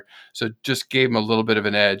lighter. So it just gave him a little bit of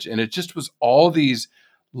an edge. And it just was all these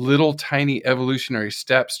little tiny evolutionary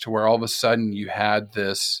steps to where all of a sudden you had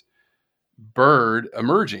this bird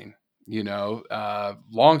emerging,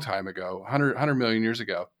 long time ago, 100 million years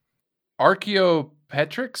ago.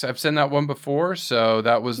 Archaeopteryx, I've seen that one before. So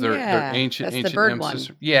that was their ancient the bird nemesis.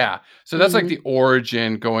 One. Yeah. So that's like the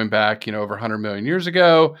origin going back, over 100 million years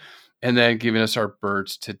ago. And then giving us our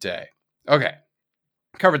birds today. Okay.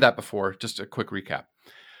 Covered that before. Just a quick recap.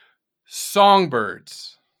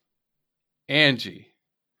 Songbirds. Angie,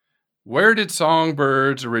 where did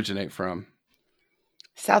songbirds originate from?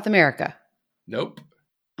 South America. Nope.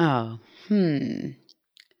 Oh,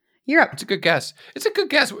 Europe. It's a good guess.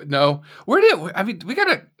 No. I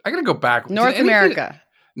gotta go back. North America.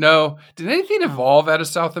 No. Did anything evolve out of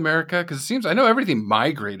South America? Because it seems, I know everything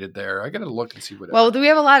migrated there. I got to look and see what. Well, we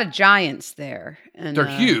have a lot of giants there. And, they're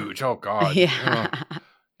huge. Oh, God. Yeah.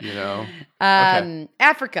 Okay.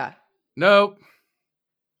 Africa. Nope.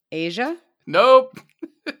 Asia. Nope.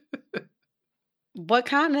 What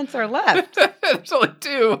continents are left? There's only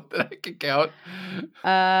 2 that I can count.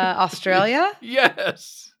 Australia?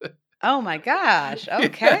 Yes. Oh my gosh.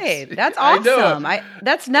 Okay. Yes. That's awesome.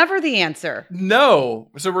 That's never the answer. No.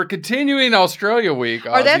 So we're continuing Australia week.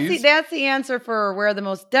 Or that's the answer for where the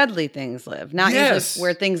most deadly things live, not usually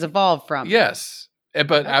where things evolve from. Yes.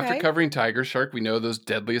 But after covering tiger shark, we know those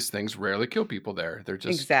deadliest things rarely kill people there. They're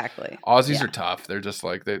just exactly. Aussies are tough. They're just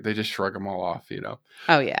like they just shrug them all off,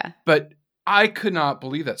 Oh yeah. But I could not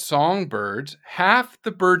believe that songbirds, half the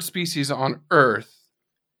bird species on Earth.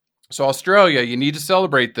 So Australia, you need to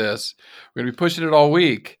celebrate this. We're going to be pushing it all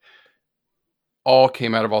week. all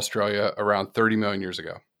came out of Australia around 30 million years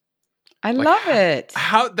ago. I love it.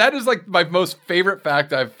 How that is like my most favorite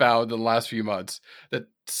fact I've found in the last few months, that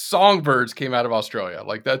songbirds came out of Australia.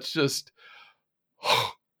 Like that's just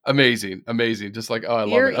amazing. Just like, oh, I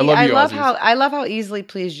love it. I love you, Aussies. I love how easily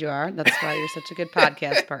pleased you are. That's why you're such a good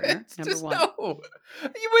podcast partner. Number one. No,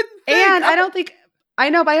 you wouldn't think. And I don't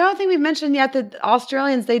think we've mentioned yet that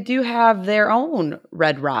Australians, they do have their own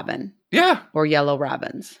red robin. Yeah. Or yellow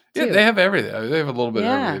robins. Too. Yeah, they have everything. They have a little bit of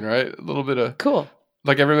everything, right? A little bit of cool.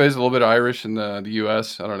 Like everybody's a little bit Irish in the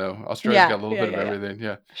U.S. I don't know. Australia's got a little bit of everything.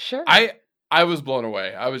 Yeah. Sure. I was blown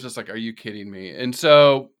away. I was just like, are you kidding me? And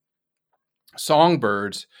so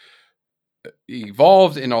songbirds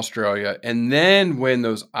evolved in Australia. And then when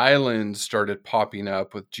those islands started popping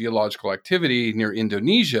up with geological activity near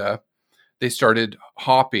Indonesia, they started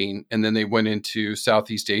hopping. And then they went into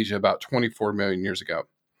Southeast Asia about 24 million years ago.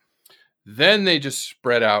 Then they just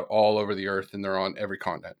spread out all over the earth, and they're on every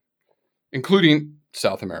continent, including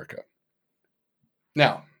South America.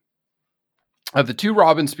 Now, of the two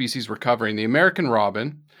robin species we're covering, the American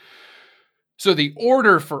robin. So the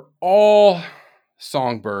order for all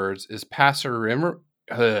songbirds is Passeriformes.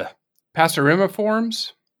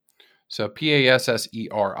 So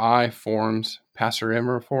Passeri forms,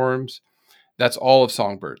 Passeriformes. That's all of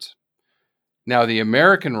songbirds. Now the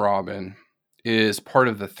American robin is part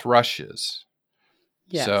of the thrushes.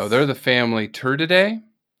 Yes. So they're the family Turdidae.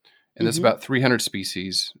 And there's about 300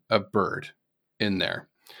 species of bird in there.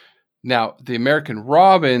 Now, the American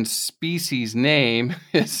robin species name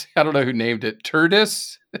is, I don't know who named it,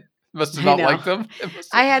 Turdus. Must have not liked them.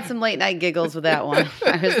 I had some late night giggles with that one.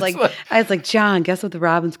 I was like, John, guess what the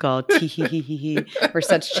robin's called? Tee-hee-hee-hee-hee. We're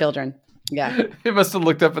such children. Yeah. It must have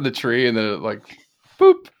looked up in the tree and then it like,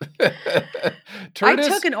 boop. I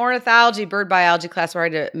took an ornithology bird biology class where I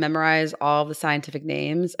had to memorize all of the scientific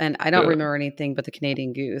names, and I don't remember anything but the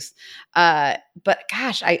Canadian goose. But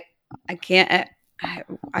gosh, I can't.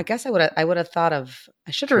 I guess I would have thought of.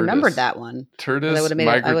 I should have remembered that one. Turdus I would have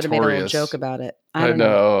made a little joke about it. I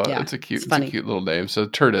know. Yeah, it's a cute little name. So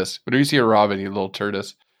Turdus. Whenever you see a robin, you little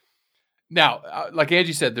Turdus. Now, like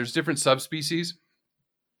Angie said, there's different subspecies.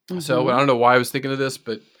 So I don't know why I was thinking of this,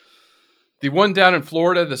 but the one down in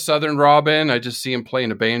Florida, the southern robin, I just see him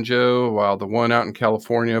playing a banjo, while the one out in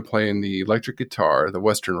California playing the electric guitar, the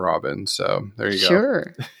western robin. So there you go.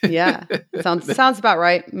 Sure. Yeah. Sounds about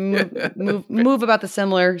right. Move about the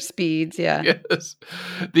similar speeds. Yeah. Yes.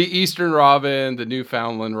 The eastern robin, the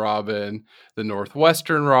Newfoundland robin, the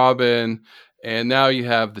northwestern robin. And now you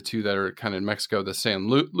have the two that are kind of in Mexico, the San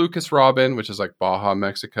Lucas robin, which is like Baja,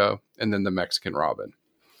 Mexico, and then the Mexican robin.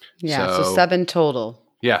 Yeah. So 7 total.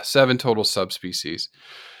 Yeah, 7 total subspecies.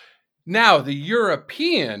 Now, the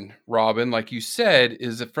European robin, like you said,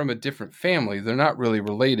 is from a different family. They're not really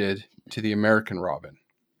related to the American robin.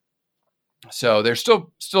 So they're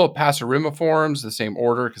still Passeriformes, the same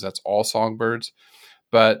order, because that's all songbirds.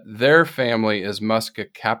 But their family is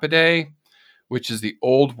Muscicappidae, which is the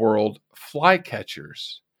old world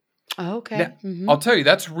flycatchers. Oh, okay. Now, I'll tell you,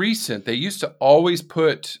 that's recent. They used to always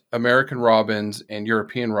put American robins and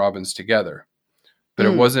European robins together. But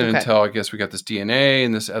it wasn't until, I guess, we got this DNA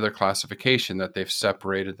and this other classification that they've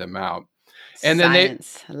separated them out. And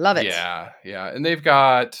Science. then I love it. Yeah. And they've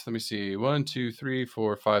got, let me see, 1, 2, 3,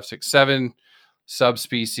 4, 5, 6, 7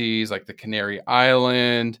 subspecies, like the Canary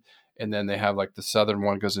Island. And then they have like the southern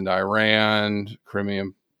one goes into Iran,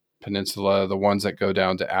 Crimean Peninsula, the ones that go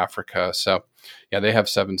down to Africa. So, yeah, they have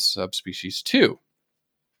 7 subspecies too.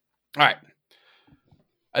 All right.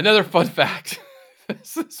 Another fun fact.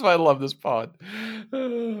 This is why I love this pod.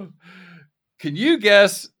 Can you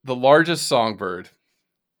guess the largest songbird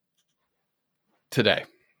today?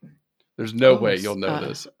 There's no way you'll know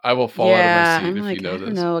this. I will fall out of my seat if you know this. I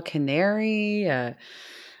don't know, a canary. I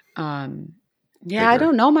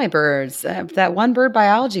don't know my birds. That one bird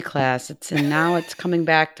biology class. Now it's coming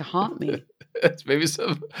back to haunt me. It's maybe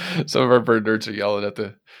some of our bird nerds are yelling at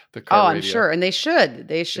the car radio. I'm sure, and they should.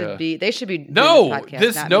 They should be. They should be.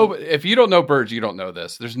 If you don't know birds, you don't know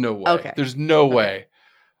this. There's no way. Okay. There's no way.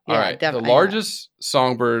 All right. The largest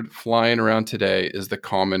songbird flying around today is the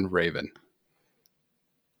common raven.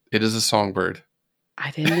 It is a songbird.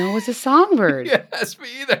 I didn't know it was a songbird. Yes, me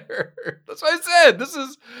either. That's what I said. This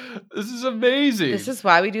is amazing. This is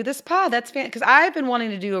why we do this pod. That's fantastic. Because I've been wanting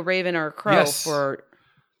to do a raven or a crow for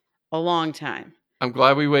a long time. I'm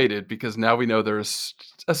glad we waited, because now we know there's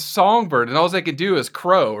a songbird, and all they can do is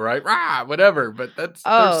crow, right? Rah, whatever. But they're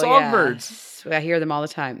songbirds. Yeah. I hear them all the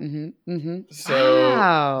time.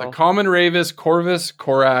 So the common raven, Corvus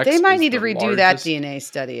corax. They might need to redo that DNA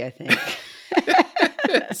study, I think.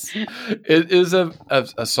 It is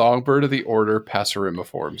a songbird of the order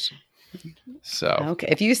Passeriformes. So Okay,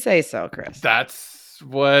 if you say so, Chris. that's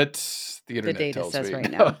what the internet data tells says me.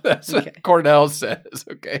 right No, now. that's Okay. what Cornell says.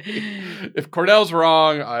 Okay, if Cornell's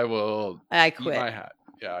wrong, I will I eat quit. my hat.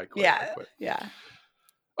 Yeah, I quit. I Yeah, quit. yeah.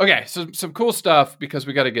 Okay, so some cool stuff because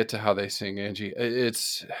we got to get to how they sing, Angie.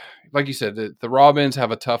 It's like you said, the robins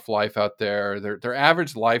have a tough life out there. Their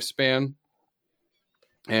average lifespan,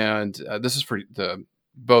 and this is for the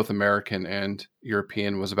both American and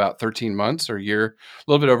European, was about 13 months or a year,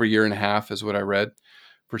 a little bit over a year and a half is what I read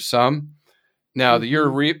for some. Now, the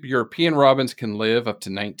European robins can live up to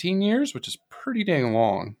 19 years, which is pretty dang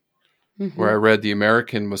long. Where I read the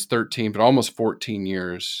American was 13, but almost 14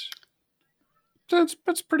 years.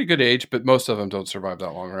 That's pretty good age, but most of them don't survive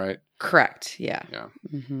that long, right? Correct. Yeah. Yeah.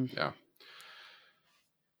 Mm-hmm. Yeah.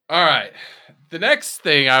 All right. The next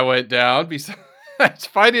thing I went down, besides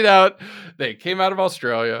finding out they came out of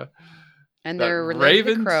Australia. And that they're related to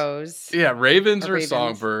ravens- crows. Yeah, ravens Or or ravens.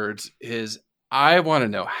 songbirds is, I want to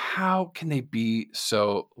know, how can they be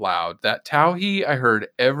so loud? That towhee I heard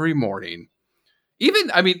every morning.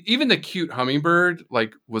 Even the cute hummingbird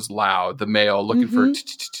was loud. The male looking for,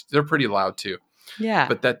 they're pretty loud too. Yeah.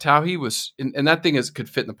 But that towhee was, and that thing could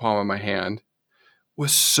fit in the palm of my hand,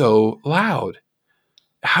 was so loud.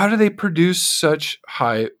 How do they produce such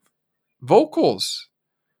high vocals?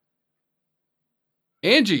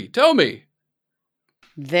 Angie, tell me.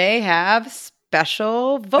 They have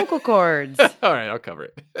special vocal cords. All right, I'll cover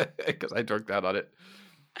it because I dorked out on it.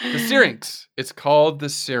 The syrinx. It's called the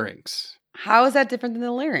syrinx. How is that different than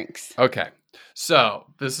the larynx? Okay. So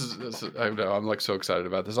this is I know I'm so excited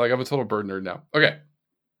about this. I'm a total bird nerd now. Okay.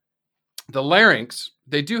 The larynx,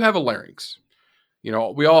 they do have a larynx. We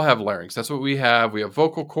all have larynx. That's what we have. We have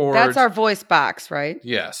vocal cords. That's our voice box, right?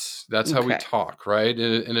 Yes, that's how we Okay. talk, right?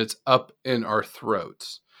 And it's up in our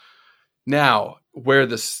throats. Now, where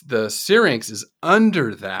the syrinx is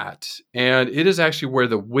under that, and it is actually where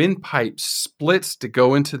the windpipe splits to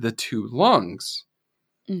go into the two lungs.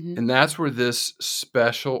 Mm-hmm. And that's where this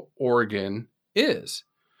special organ is.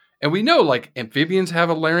 And we know amphibians have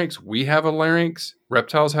a larynx, we have a larynx,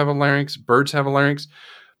 reptiles have a larynx, birds have a larynx,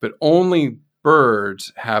 but only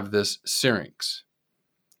birds have this syrinx.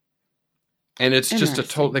 And it's just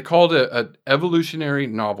they called it an evolutionary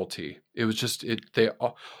novelty. It was just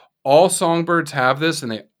all songbirds have this,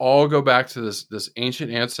 and they all go back to this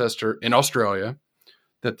ancient ancestor in Australia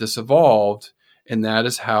that this evolved, and that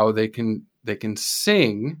is how they can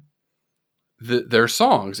sing their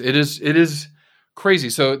songs. It is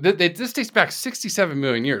crazy. So this dates back 67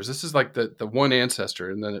 million years. This is like the one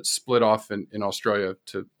ancestor, and then it split off in Australia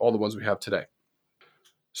to all the ones we have today.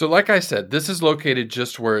 So like I said, this is located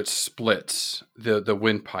just where it splits the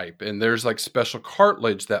windpipe, and there's special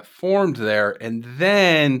cartilage that formed there, and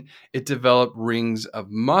then it developed rings of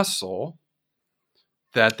muscle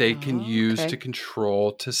that they can use to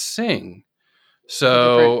control to sing.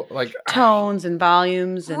 So tones and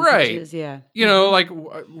volumes and pitches, yeah.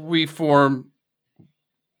 We form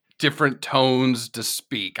different tones to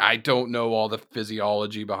speak. I don't know all the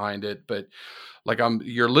physiology behind it, but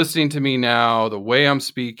you're listening to me now, the way I'm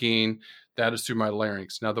speaking, that is through my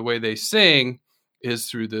larynx. Now the way they sing is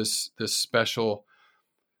through this special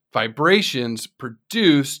vibrations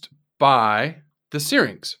produced by the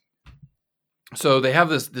syrinx. So they have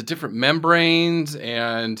the different membranes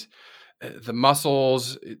and the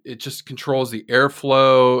muscles. It just controls the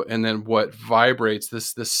airflow, and then what vibrates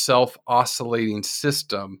this self-oscillating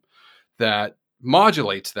system that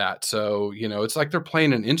modulates that. So it's like they're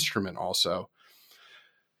playing an instrument also.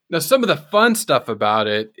 Now, some of the fun stuff about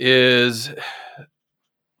it is,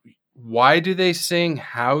 why do they sing?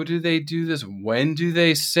 How do they do this? When do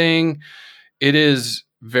they sing? It is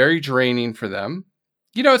very draining for them.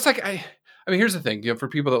 It's here's the thing. For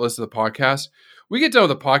people that listen to the podcast, we get done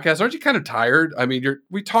with the podcast. Aren't you kind of tired?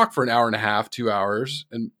 We talk for an hour and a half, 2 hours,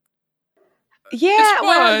 and yeah.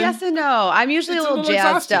 Well, yes and no. I'm usually a little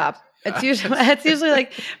jazzed exhausting. up. It's usually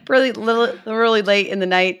really late in the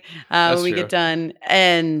night when we get done,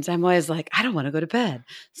 and I'm always I don't want to go to bed.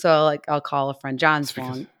 So I'll call a friend. John's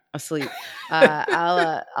falling asleep.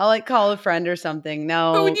 I'll call a friend or something.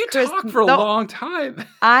 No, but when you talk for a long time,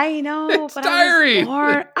 I know, it's but tiring.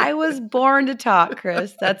 I was born to talk,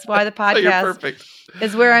 Chris. That's why the podcast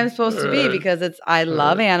is where I'm supposed to be, because I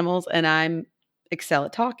love animals and I'm excel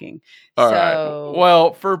at talking. All right.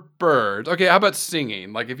 Well, for birds, okay. How about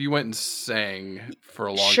singing? If you went and sang for a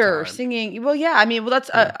long time. Sure, singing. Well, yeah. That's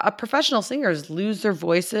a professional singers lose their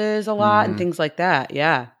voices a lot and things like that.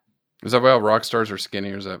 Yeah. Is that why all rock stars are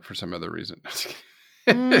skinny, or is that for some other reason?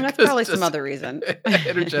 That's probably some other reason.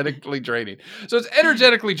 Energetically draining. So it's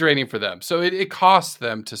energetically draining for them. So it costs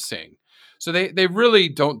them to sing. So they really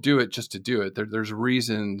don't do it just to do it. There's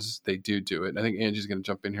reasons they do it. And I think Angie's going to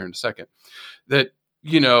jump in here in a second. That,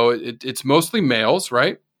 it's mostly males,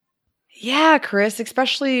 right? Yeah, Chris,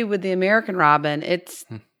 especially with the American Robin, it's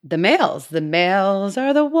the males. The males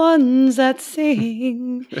are the ones that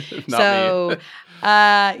sing. Not me.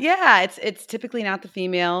 It's typically not the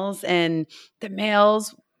females, and the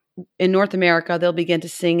males in North America, they'll begin to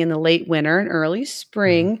sing in the late winter and early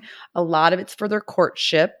spring. A lot of it's for their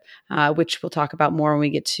courtship, which we'll talk about more when we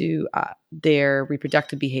get to their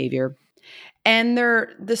reproductive behavior. And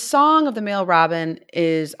the song of the male robin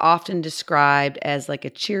is often described as like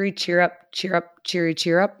a cheery, cheer up, cheery,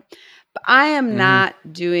 cheer up. But I am not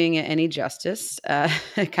doing it any justice,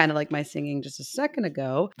 kind of like my singing just a second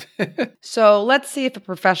ago. So let's see if a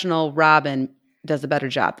professional robin does a better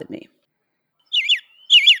job than me.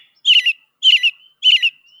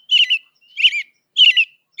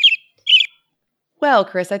 Well,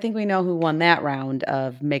 Chris, I think we know who won that round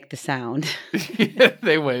of Make the Sound. Yeah,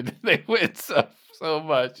 they win. They win so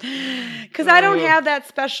much. Because I don't have that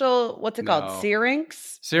special, what's it called?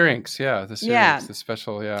 Syrinx? Syrinx, yeah. The syrinx, the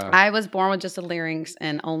special, yeah. I was born with just a larynx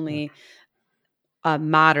and only a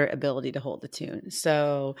moderate ability to hold the tune.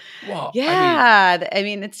 So,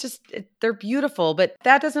 it's just, they're beautiful. But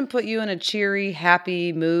that doesn't put you in a cheery,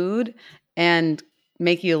 happy mood and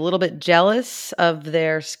make you a little bit jealous of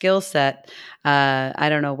their skill set. I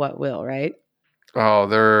don't know what will, right? Oh,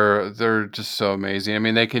 they're just so amazing. I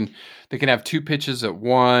mean, they can have two pitches at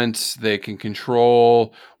once. They can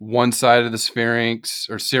control one side of the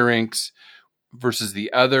syrinx versus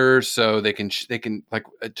the other. So they can like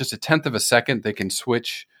just a tenth of a second, they can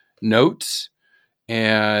switch notes,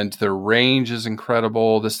 and their range is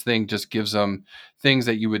incredible. This thing just gives them things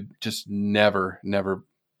that you would just never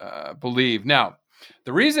believe. Now,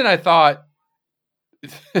 the reason I thought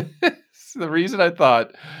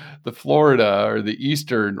the Florida or the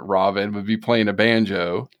Eastern robin would be playing a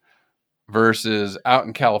banjo versus out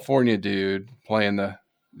in California dude playing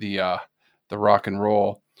the rock and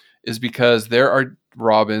roll is because there are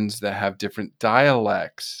robins that have different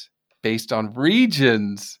dialects based on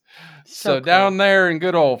regions. So cool. Down there in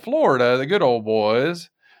good old Florida, the good old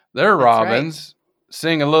boys, their robins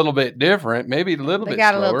sing a little bit different, maybe a little bit slower. They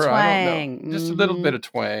got a little twang. I don't know. Just a little bit of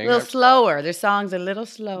twang. A little slower. Their songs are a little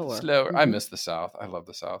slower. I miss the South. I love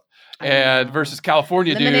the South. And versus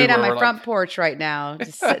California, Lemonade on my front porch right now.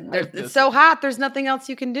 It's so hot, there's nothing else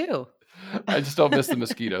you can do. I just don't miss the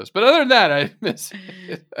mosquitoes. But other than that, I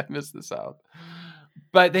miss the South.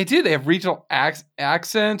 But they do. They have regional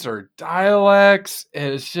accents or dialects.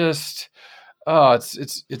 And it's just,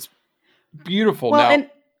 it's beautiful. Well,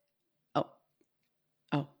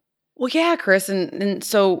 Well, yeah, Chris. And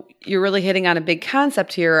so you're really hitting on a big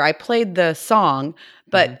concept here. I played the song,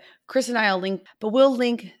 but Chris and I we'll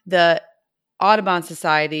link the Audubon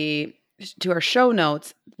Society to our show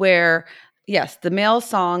notes where, yes, the male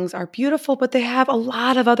songs are beautiful, but they have a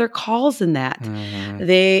lot of other calls in that.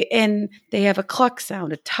 They have a cluck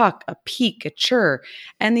sound, a tuck, a peak, a chirr.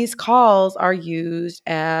 And these calls are used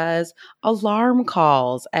as alarm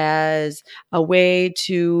calls, as a way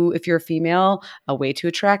to, if you're a female, a way to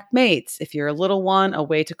attract mates. If you're a little one, a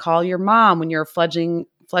way to call your mom when you're fledgling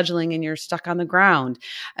and you're stuck on the ground.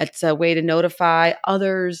 It's a way to notify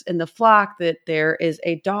others in the flock that there is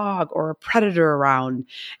a dog or a predator around.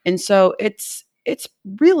 And so it's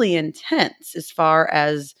really intense as far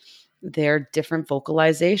as their different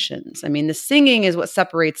vocalizations. I mean, the singing is what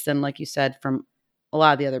separates them, like you said, from a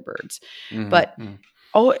lot of the other birds. But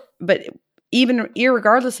even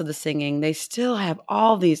irregardless of the singing, they still have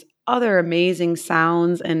all these other amazing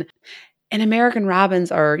sounds. And American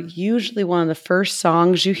robins are usually one of the first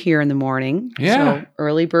songs you hear in the morning. Yeah. So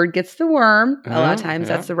early bird gets the worm. A lot of times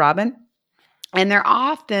that's the robin. And they're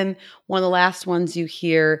often one of the last ones you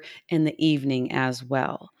hear in the evening as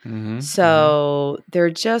well. So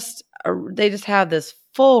they just have this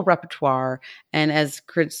full repertoire. And as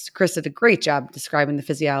Chris did a great job describing the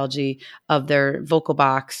physiology of their vocal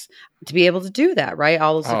box to be able to do that, right?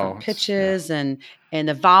 All those different pitches and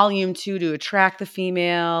the volume too, to attract the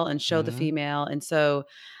female and show the female. And so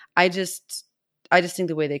I just think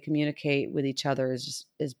the way they communicate with each other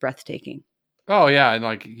is breathtaking. Oh yeah. And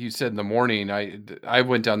like you said in the morning, I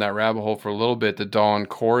went down that rabbit hole for a little bit, the dawn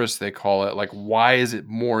chorus, they call it. Like, why is it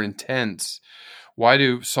more intense? Why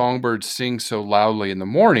do songbirds sing so loudly in the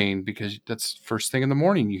morning? Because that's first thing in the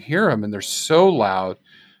morning. You hear them and they're so loud,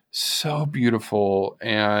 so beautiful,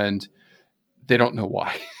 and they don't know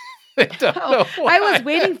why. They don't know why. I was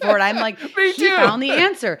waiting for it. I'm like, Me he too. found the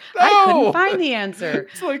answer. No. I couldn't find the answer.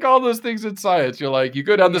 It's like all those things in science. You're like, you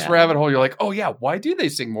go down this Yeah. rabbit hole. You're like, oh yeah, why do they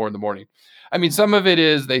sing more in the morning? I mean, some of it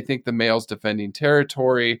is they think the male's defending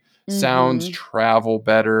territory. Sounds Mhm. travel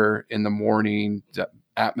better in the morning. The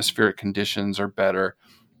atmospheric conditions are better,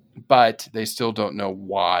 but they still don't know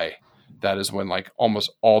why. That is when like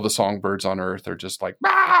almost all the songbirds on Earth are just like,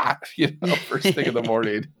 ah! First thing in the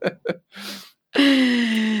morning.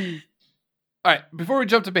 All right, before we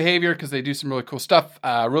jump to behavior, because they do some really cool stuff,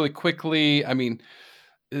 really quickly, I mean,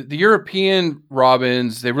 the European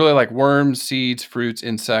robins, they really like worms, seeds, fruits,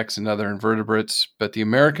 insects, and other invertebrates. But the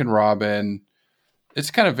American robin,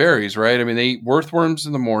 it's kind of varies, right? I mean, they eat earthworms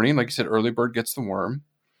in the morning. Like you said, early bird gets the worm.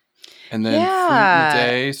 And then fruit in the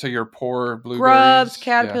day. So your poor blueberries. Grubs, Yeah.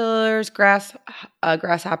 caterpillars,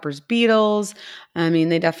 grasshoppers, beetles. I mean,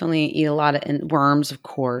 they definitely eat a lot of worms, of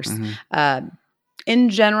course. Mhm. In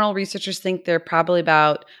general, researchers think they're probably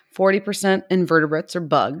about 40% invertebrates or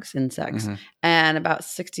bugs, insects, Mhm. and about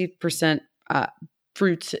 60%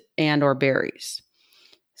 fruits and or berries.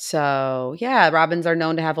 So, yeah, robins are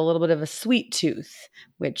known to have a little bit of a sweet tooth,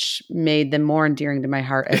 which made them more endearing to my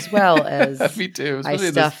heart, as well as Me too. I especially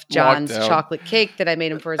in this stuffed John's lockdown. chocolate cake that I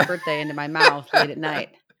made him for his birthday into my mouth late at night.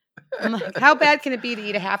 I'm like, how bad can it be to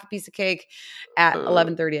eat a half a piece of cake at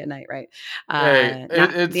 11:30 at night, right? Hey,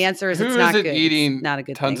 The answer is who it's not isn't good. eating It's not a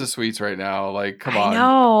good tons thing. of sweets right now? Like, come I on.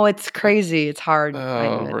 know, it's crazy. It's hard.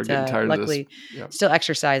 Oh, we're getting tired luckily, of this. Yep. still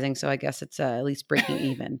exercising, so I guess it's at least breaking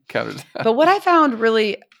even. Counted. But what I found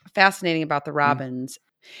really fascinating about the robins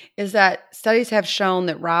is that studies have shown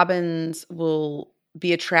that robins will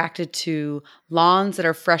be attracted to lawns that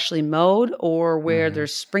are freshly mowed or where Mhm.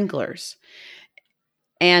 there's sprinklers.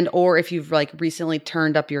 And or if you've like recently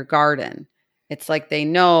turned up your garden. It's like they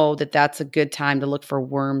know that that's a good time to look for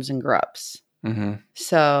worms and grubs. Mhm.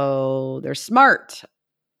 So they're smart.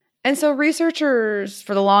 And so researchers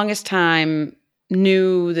for the longest time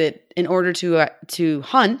knew that in order to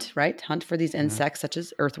hunt for these insects such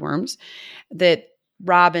as earthworms, that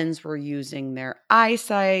robins were using their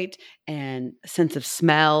eyesight and sense of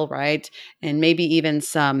smell, right? And maybe even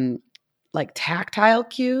some like tactile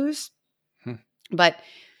cues. Hmm. But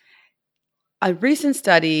a recent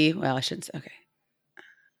study, well, I shouldn't say, okay.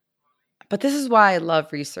 But this is why I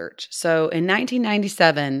love research. So in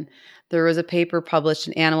 1997, there was a paper published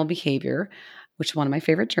in Animal Behavior, which is one of my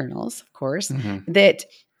favorite journals, of course, Mhm. that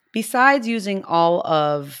besides using all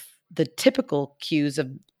of the typical cues of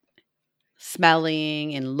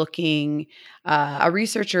smelling and looking, a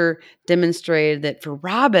researcher demonstrated that for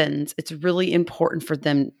robins, it's really important for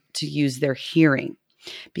them to use their hearing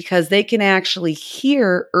because they can actually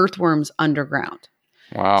hear earthworms underground.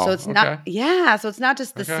 Wow. So it's okay. so it's not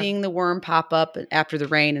just the Okay. seeing the worm pop up after the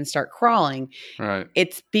rain and start crawling. Right.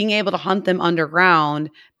 It's being able to hunt them underground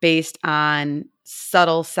based on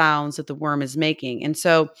subtle sounds that the worm is making. And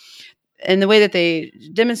so, and the way that they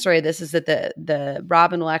demonstrated this is that the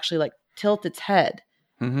robin will actually like tilt its head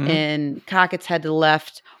Mhm. and cock its head to the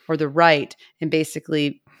left or the right and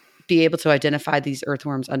basically be able to identify these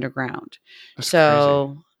earthworms underground. That's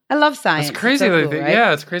So I love crazy. science. That's crazy. It's so That cool, they, right?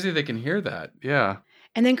 Yeah, it's crazy they can hear that. Yeah.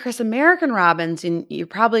 And then, Chris, American robins, and you're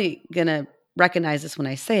probably going to recognize this when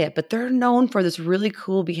I say it, but they're known for this really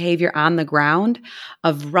cool behavior on the ground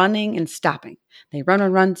of running and stopping. They run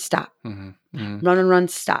and run, stop, Mhm. Mhm. run and run,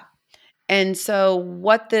 stop. And so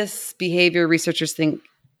what this behavior researchers think,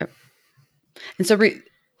 and so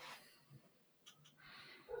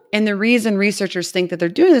and the reason researchers think that they're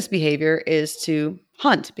doing this behavior is to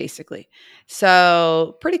hunt, basically.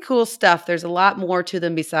 So pretty cool stuff. There's a lot more to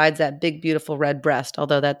them besides that big, beautiful red breast,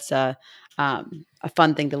 although that's a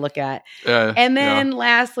fun thing to look at. And then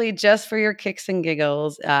lastly, just for your kicks and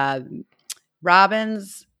giggles,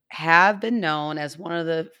 robins have been known as one of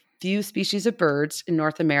the few species of birds in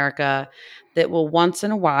North America that will once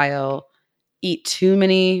in a while eat too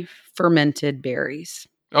many fermented berries.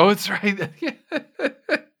 Oh, it's right.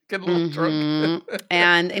 Get a little drunk.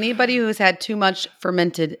 And anybody who's had too much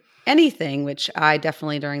fermented anything, which I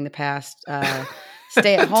definitely during the past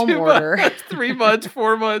stay-at-home 2 order, months, 3 months,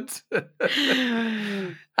 4 months,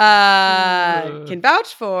 can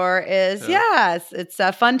vouch for is yes, it's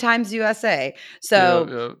Fun Times USA.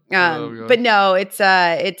 So, but no, it's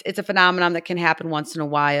a phenomenon that can happen once in a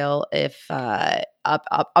while if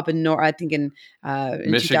up in North, I think in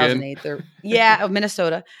Michigan? 2008,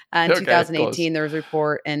 Minnesota. In Okay, 2018, close. there was a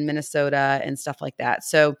report in Minnesota and stuff like that.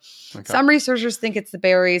 So Okay. some researchers think it's the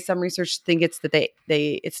berries. Some researchers think it's that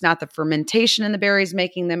it's not the fermentation in the berries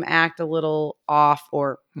making them act a little off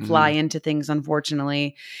or fly into things.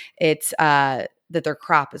 Unfortunately, it's that their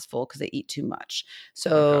crop is full because they eat too much.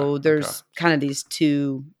 So there's kind of these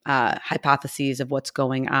two hypotheses of what's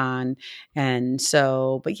going on. And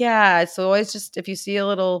so, but yeah, so always just, if you see a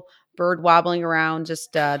little bird wobbling around,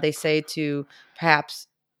 just they say to perhaps,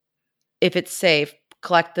 if it's safe,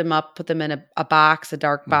 collect them up, put them in a box, a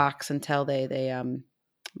dark box, until they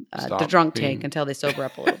the drunk tank, until they sober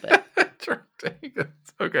up a little bit. Drunk tank.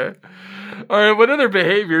 Okay. All right. What other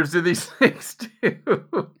behaviors do these things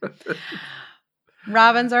do?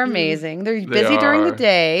 Robins are amazing. They're busy during the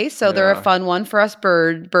day, so they're a fun one for us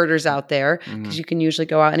birders out there, because you can usually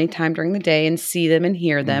go out anytime during the day and see them and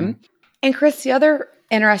hear them. And Chris, the other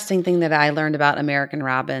interesting thing that I learned about American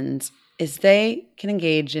robins is they can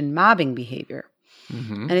engage in mobbing behavior.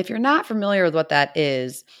 And if you're not familiar with what that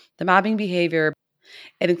is, the mobbing behavior,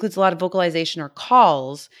 it includes a lot of vocalization or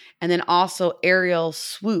calls, and then also aerial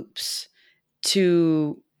swoops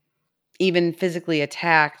to even physically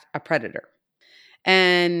attack a predator.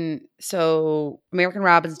 And so American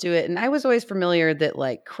robins do it. And I was always familiar that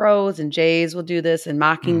like crows and jays will do this, and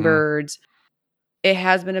mockingbirds. It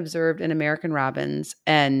has been observed in American robins,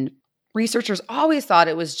 and researchers always thought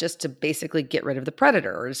it was just to basically get rid of the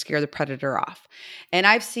predator or to scare the predator off. And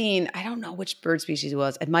I've seen, I don't know which bird species it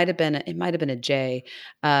was. It might have been a jay,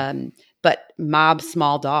 but mob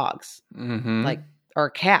small dogs, like, or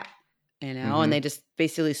a cat, you know, and they just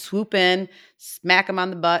basically swoop in, smack them on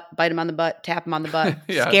the butt, bite them on the butt, tap them on the butt,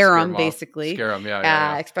 scare them basically. Scare them,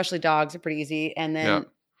 especially dogs are pretty easy. And then,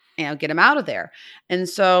 you know, get them out of there. And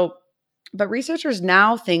so, but researchers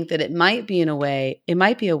now think that it might be a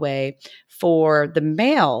way for the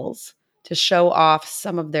males to show off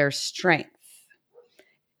some of their strength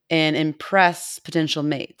and impress potential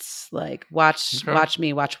mates. Like, watch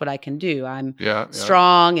me, watch what I can do. I'm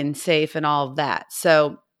strong and safe and all of that.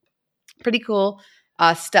 So pretty cool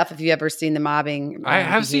stuff. If you've ever seen the mobbing. I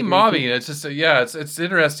have seen mobbing. It's just, it's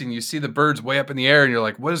interesting. You see the birds way up in the air and you're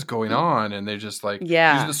like, what is going on? And they just like, these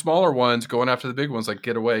are the smaller ones going after the big ones, like,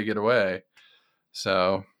 get away, get away.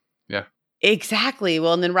 So, yeah. Exactly.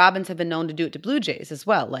 Well, and then robins have been known to do it to blue jays as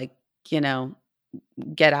well. Like, you know,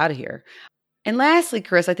 get out of here. And lastly,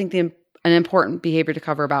 Chris, I think an important behavior to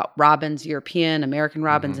cover about robins, European, American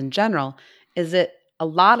robins in general, is that a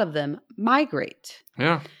lot of them migrate.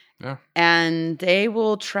 Yeah. And they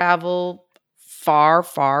will travel far,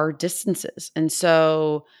 far distances. And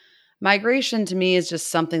so migration to me is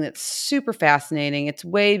just something that's super fascinating. It's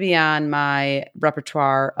way beyond my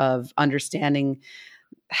repertoire of understanding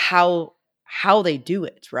how they do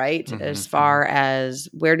it, right? As far as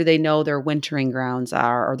where do they know their wintering grounds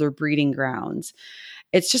are or their breeding grounds.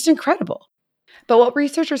 It's just incredible. But what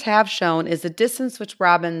researchers have shown is the distance which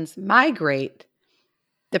robins migrate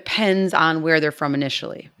depends on where they're from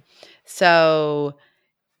initially. So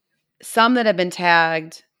some that have been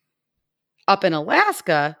tagged up in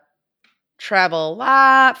Alaska travel a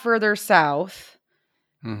lot further south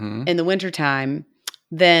in the wintertime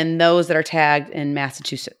than those that are tagged in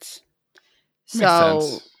Massachusetts. So,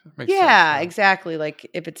 Makes sense. Exactly. Like,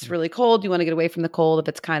 if it's really cold, you want to get away from the cold. If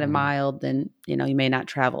it's kind of mild, then, you know, you may not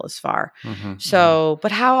travel as far. So,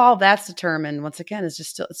 but how all that's determined, once again, is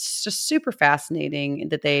it's just super fascinating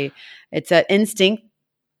that it's an instinct,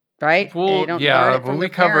 right? Well, when we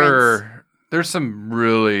cover, there's some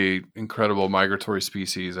really incredible migratory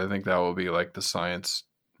species. I think that will be like the science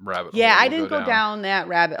rabbit hole. Yeah, I didn't go down that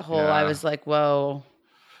rabbit hole. Yeah. I was like, whoa.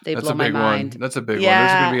 That's blow my mind. That's a big one.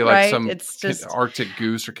 There's going to be like some Arctic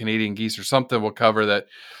goose or Canadian geese or something we'll cover that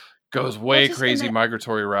goes way crazy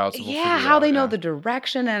migratory routes. We'll how they know the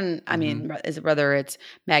direction. And I mean, whether it's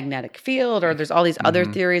magnetic field or there's all these other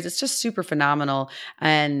theories, it's just super phenomenal.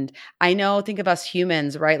 And I think of us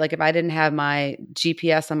humans, right? Like, if I didn't have my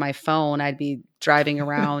GPS on my phone, I'd be driving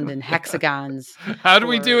around in hexagons. How do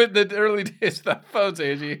we do it in the early days without phones,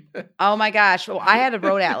 Angie? Oh my gosh. Well, I had a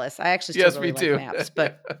road atlas. I actually still really like maps,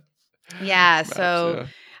 but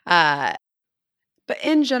but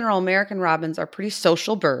in general, American robins are pretty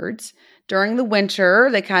social birds. During the winter,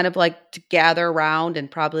 they kind of like to gather around and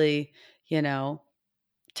probably,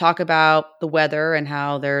 talk about the weather and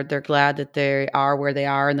how they're glad that they are where they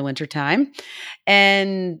are in the wintertime.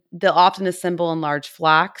 And they'll often assemble in large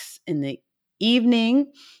flocks in the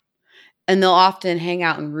evening, and they'll often hang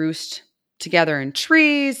out and roost together in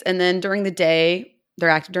trees. And then during the day, they're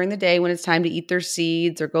active during the day when it's time to eat their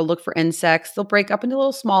seeds or go look for insects. They'll break up into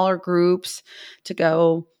little smaller groups to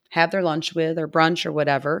go have their lunch with or brunch or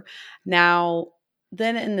whatever. Now,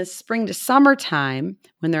 then in the spring to summertime,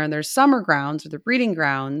 when they're in their summer grounds or their breeding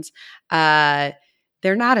grounds, they're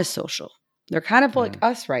not as social. They're kind of like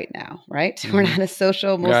us right now, right? We're not as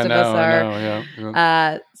social. Most of us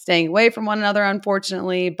are staying away from one another,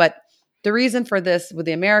 unfortunately. But the reason for this with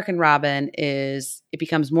the American robin is it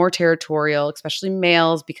becomes more territorial, especially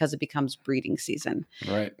males, because it becomes breeding season.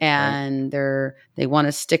 Right. And they want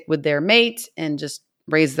to stick with their mate and just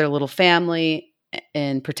raise their little family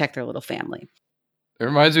and protect their little family. It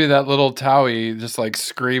reminds me of that little Towie just like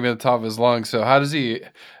screaming at the top of his lungs. So how does he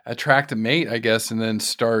attract a mate, I guess, and then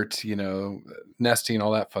start, nesting,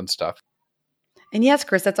 all that fun stuff? And yes,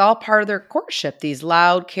 Chris, that's all part of their courtship, these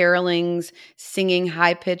loud carolings, singing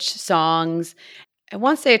high-pitched songs. And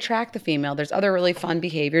once they attract the female, there's other really fun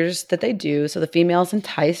behaviors that they do. So the female is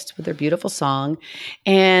enticed with their beautiful song.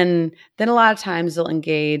 And then a lot of times they'll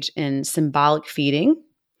engage in symbolic feeding,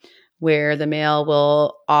 where the male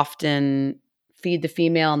will often feed the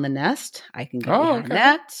female in the nest. I can get behind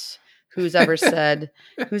that. Who's ever said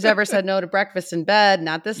no to breakfast in bed?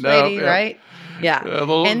 Not this lady, right? Yeah.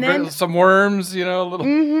 And then some worms, a little,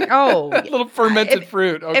 a little fermented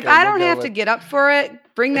fruit. Okay, if I don't have to get up for it,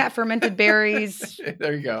 bring that fermented berries.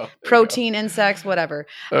 There you go. Protein, insects, whatever.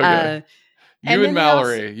 Okay. You and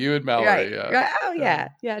Mallory. Right, Yeah. Right. Oh yeah.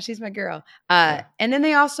 Yeah. She's my girl. And then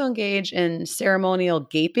they also engage in ceremonial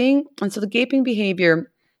gaping. And so the gaping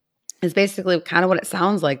behavior is basically kind of what it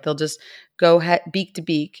sounds like. They'll just go beak to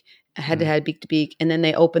beak, head to head, beak to beak, and then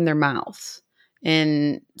they open their mouths.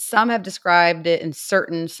 And some have described it in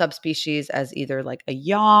certain subspecies as either like a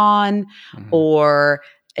yawn, or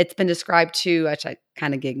it's been described too, which I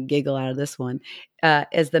kind of giggle out of this one,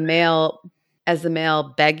 as the male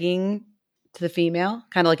begging to the female,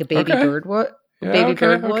 kind of like a baby bird would.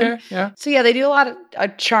 Bird would. Okay, yeah. So yeah, they do a lot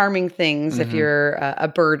of charming things if you're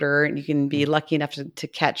a birder, and you can be lucky enough to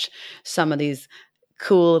catch some of these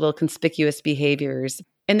cool little conspicuous behaviors.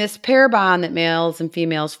 And this pair bond that males and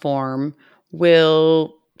females form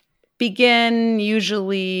will begin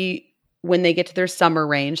usually when they get to their summer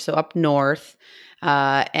range, so up north.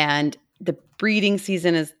 And the breeding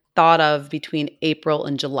season is thought of between April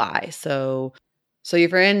and July. So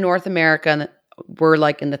if you're in North America, we're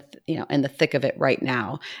like in the thick of it right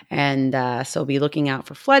now. And so be looking out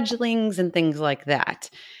for fledglings and things like that.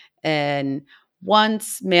 And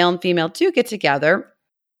once male and female do get together,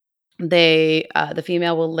 the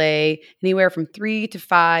female will lay anywhere from 3 to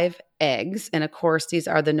 5 eggs. And of course, these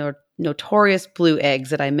are the notorious blue eggs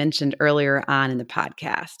that I mentioned earlier on in the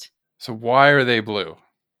podcast. So why are they blue?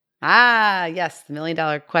 Yes, the $1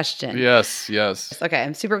 million question. Yes. Okay,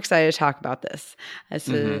 I'm super excited to talk about this.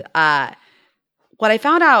 What I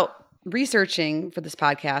found out researching for this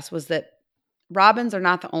podcast was that robins are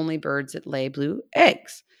not the only birds that lay blue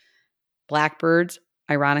eggs. Blackbirds,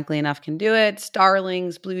 ironically enough, can do it.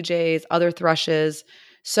 Starlings, blue jays, other thrushes.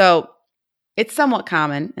 So it's somewhat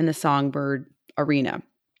common in the songbird arena.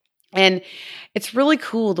 And it's really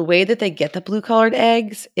cool. The way that they get the blue-colored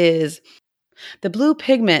eggs is the blue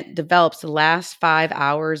pigment develops the last 5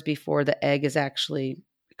 hours before the egg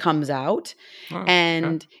comes out.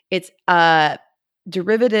 And it's a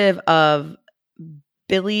derivative of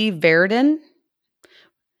biliverdin,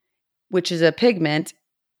 which is a pigment,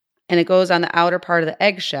 and it goes on the outer part of the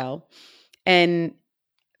eggshell. And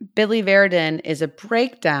biliverdin is a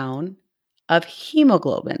breakdown of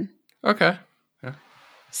hemoglobin. Okay. Yeah.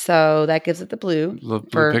 So that gives it the blue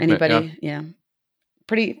for pigment, anybody.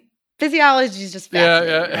 Pretty physiology is just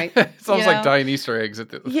fascinating, right? It's almost like dying Easter eggs at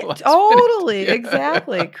the totally,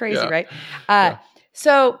 exactly, crazy, right?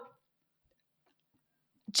 So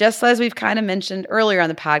just as we've kind of mentioned earlier on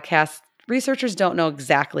the podcast, researchers don't know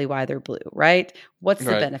exactly why they're blue, right? What's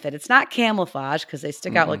the benefit? It's not camouflage because they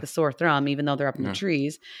stick out like a sore thumb, even though they're up in the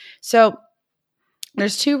trees. So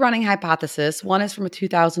there's 2 running hypotheses. One is from a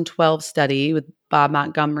 2012 study with Bob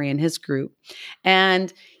Montgomery and his group.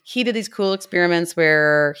 And he did these cool experiments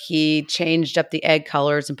where he changed up the egg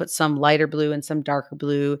colors and put some lighter blue and some darker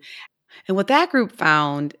blue. And what that group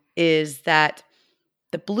found is that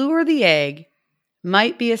the bluer the egg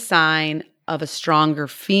might be a sign of a stronger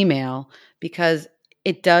female, because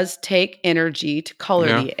it does take energy to color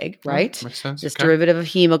the egg, right? Makes sense. This derivative of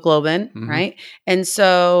hemoglobin, right? And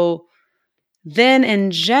so then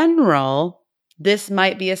in general, this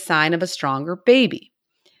might be a sign of a stronger baby.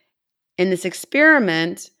 In this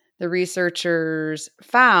experiment, the researchers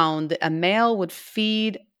found that a male would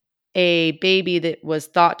feed a baby that was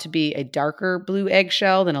thought to be a darker blue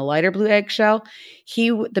eggshell than a lighter blue eggshell.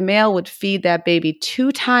 The male would feed that baby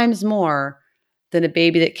 2 times more than a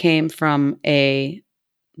baby that came from a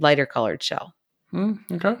lighter colored shell.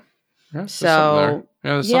 Okay. Yeah, so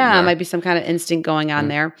there might be some kind of instinct going on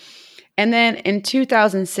there. And then in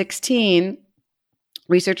 2016,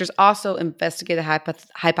 Researchers also investigated the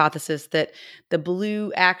hypothesis that the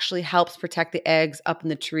blue actually helps protect the eggs up in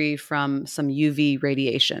the tree from some UV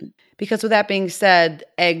radiation. Because with that being said,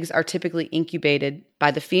 eggs are typically incubated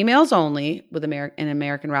by the females only with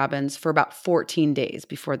American robins for about 14 days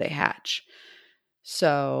before they hatch.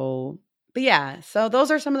 So, but yeah, so those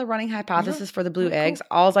are some of the running hypotheses for the blue eggs.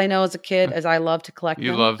 All I know as a kid is I love to collect them.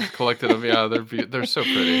 You loved collecting them. Yeah, they're so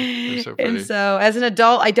pretty. They're so pretty. And so as an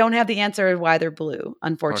adult, I don't have the answer why they're blue,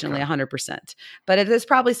 unfortunately, 100%. But there's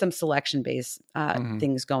probably some selection-based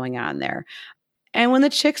things going on there. And when the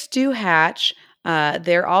chicks do hatch,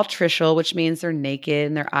 they're all trishul, which means they're naked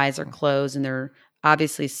and their eyes are closed, and they're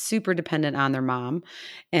obviously super dependent on their mom.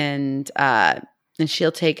 And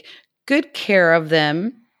she'll take good care of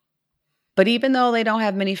them. But even though they don't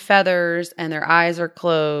have many feathers and their eyes are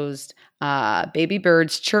closed, baby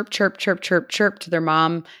birds chirp, chirp, chirp, chirp, chirp to their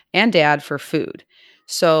mom and dad for food.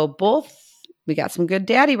 So we got some good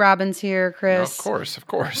daddy robins here, Chris. Of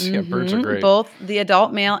course. Yeah, birds are great. Both the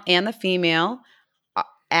adult male and the female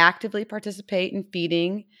actively participate in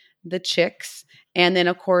feeding the chicks. And then,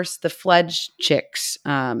 of course, the fledged chicks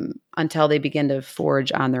until they begin to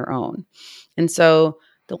forage on their own. And so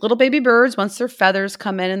the little baby birds, once their feathers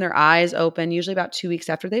come in and their eyes open, usually about 2 weeks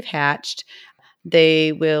after they've hatched,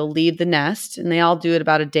 they will leave the nest, and they all do it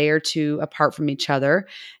about a day or two apart from each other.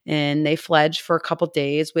 And they fledge for a couple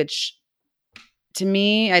days, which to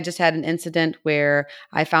me, I just had an incident where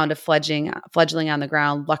I found a fledgling on the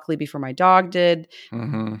ground, luckily before my dog did.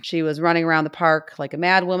 Mm-hmm. She was running around the park like a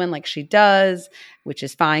mad woman, like she does, which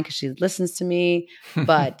is fine because she listens to me.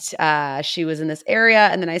 But she was in this area,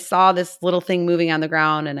 and then I saw this little thing moving on the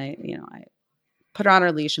ground, and I put her on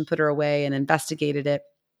her leash and put her away and investigated it.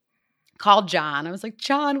 Called John. I was like,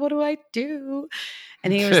 John, what do I do?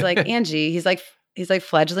 And he was like, Angie, he's like,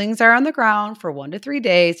 fledglings are on the ground for 1 to 3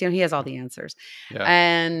 days. He has all the answers. Yeah.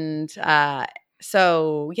 And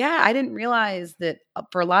so, I didn't realize that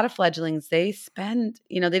for a lot of fledglings, they spend,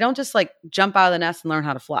 they don't just like jump out of the nest and learn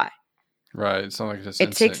how to fly. Right. It's not like just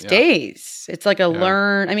it takes days. It's like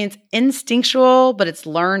it's instinctual, but it's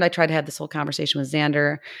learned. I tried to have this whole conversation with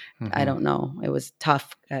Xander. Mm-hmm. I don't know. It was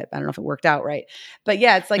tough. I don't know if it worked out right. But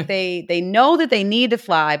yeah, it's like they know that they need to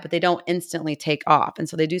fly, but they don't instantly take off. And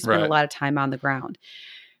so they do spend a lot of time on the ground.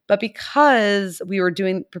 But because we were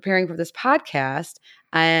preparing for this podcast,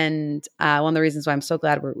 and one of the reasons why I'm so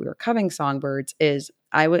glad we were covering songbirds is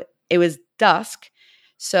it was dusk.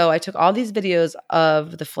 So I took all these videos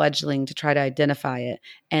of the fledgling to try to identify it.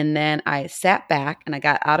 And then I sat back and I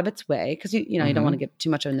got out of its way because, you don't want to get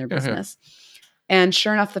too much in their business. And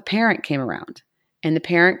sure enough, the parent came around. And the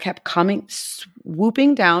parent kept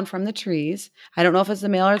swooping down from the trees. I don't know if it's the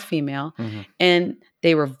male or the female. Mm-hmm. And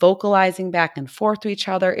they were vocalizing back and forth to each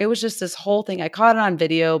other. It was just this whole thing. I caught it on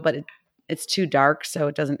video, but it's too dark, so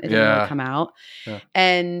it didn't really come out. Yeah.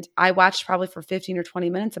 And I watched probably for 15 or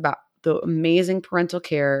 20 minutes about the amazing parental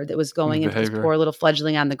care that was going into this poor little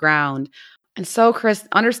fledgling on the ground. And so, Chris,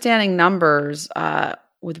 understanding numbers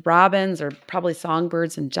with robins or probably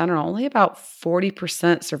songbirds in general, only about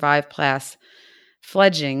 40% survive past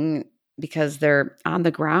fledging because they're on the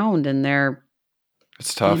ground and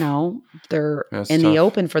it's tough. They're in the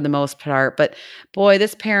open for the most part. But boy,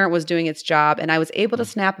 this parent was doing its job, and I was able to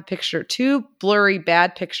snap a picture, 2 blurry,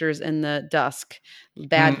 bad pictures in the dusk,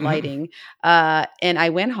 bad lighting. And I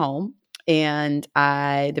went home, and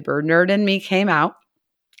the bird nerd in me came out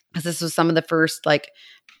because this was some of the first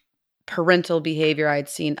parental behavior I'd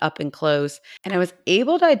seen up and close. And I was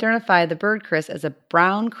able to identify the bird, Chris, as a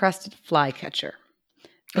brown-crested flycatcher.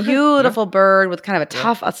 Beautiful bird with kind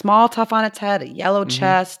of a small tuft on its head, a yellow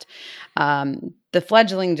chest. The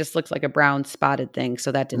fledgling just looks like a brown spotted thing,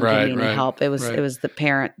 so that didn't give me any help. It was the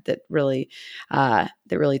parent that really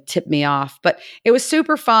tipped me off. But it was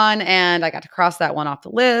super fun, and I got to cross that one off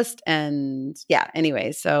the list. And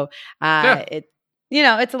anyway, so it's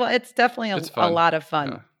definitely a lot of fun.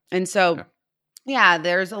 Yeah. And so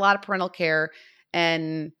there's a lot of parental care,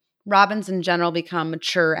 and robins in general become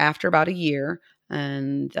mature after about a year.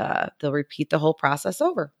 And they'll repeat the whole process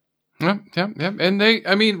over. Yeah.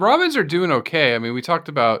 And robins are doing okay. We talked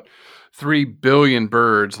about 3 billion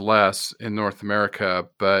birds less in North America,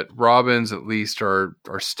 but robins at least are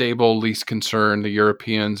stable, least concerned, the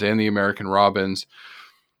Europeans and the American robins.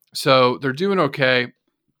 So they're doing okay.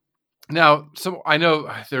 Now, I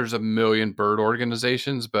know there's a million bird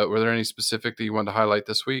organizations, but were there any specific that you wanted to highlight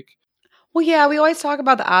this week? Well, yeah, we always talk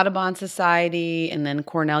about the Audubon Society and then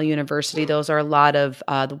Cornell University. Those are a lot of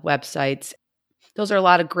the websites. Those are a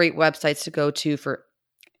lot of great websites to go to for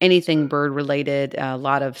anything bird related, a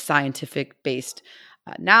lot of scientific based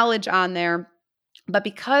knowledge on there. But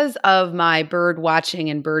because of my bird watching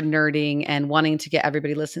and bird nerding and wanting to get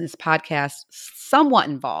everybody listening to this podcast somewhat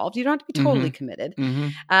involved, you don't have to be totally committed.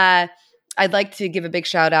 I'd like to give a big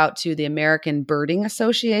shout out to the American Birding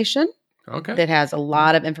Association. Okay. That has a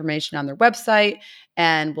lot of information on their website,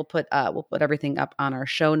 and we'll put everything up on our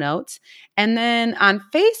show notes. And then on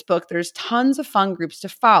Facebook, there's tons of fun groups to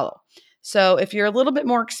follow. So if you're a little bit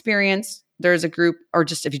more experienced, there's a group, or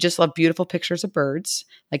just if you just love beautiful pictures of birds,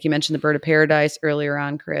 like you mentioned the bird of paradise earlier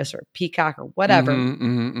on, Chris, or peacock or whatever.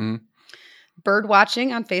 Bird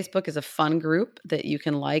watching on Facebook is a fun group that you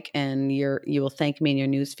can like, and you will thank me in your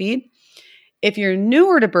news feed. If you're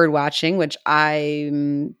newer to bird watching, which I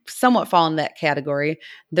somewhat fall in that category,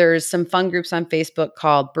 there's some fun groups on Facebook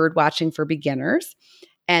called Bird Watching for Beginners,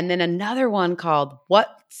 and then another one called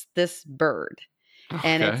What's This Bird?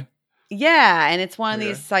 And it's one of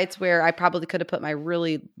these sites where I probably could have put my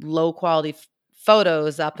really low quality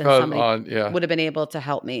photos up and somebody would have been able to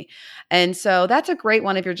help me. And so that's a great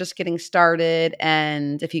one if you're just getting started.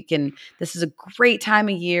 And if you can, this is a great time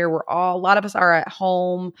of year where a lot of us are at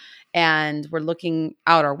home and we're looking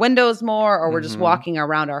out our windows more, or we're just walking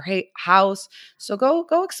around our house. So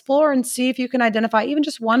go explore and see if you can identify even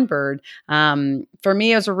just one bird. For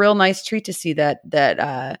me, it was a real nice treat to see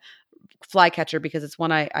that flycatcher, because it's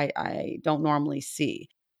one I don't normally see.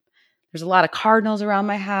 There's a lot of cardinals around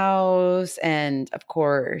my house, and of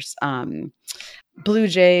course, blue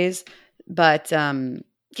jays. But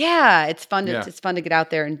it's fun. It's fun to get out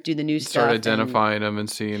there and do the new stuff. Start identifying them and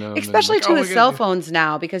seeing them, especially with cell phones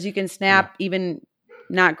now, because you can snap even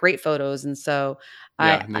not great photos. And so,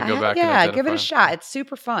 and then go back and give it a shot. It's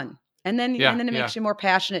super fun. And then it makes you more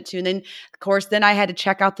passionate too. And then, of course, I had to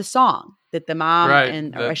check out the song that the mom or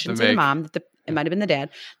I shouldn't say the mom, it might have been the dad,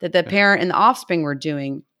 that the parent and the offspring were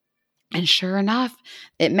doing. And sure enough,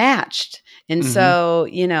 it matched. And so,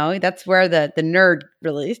 that's where the nerd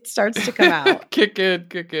really starts to come out. Kick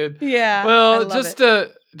in. Yeah. Well, just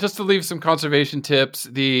to leave some conservation tips,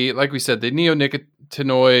 like we said, the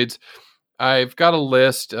neonicotinoids, I've got a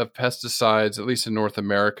list of pesticides, at least in North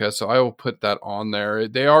America, so I will put that on there.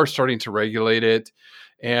 They are starting to regulate it.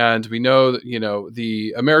 And we know that,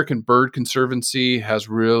 the American Bird Conservancy has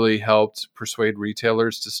really helped persuade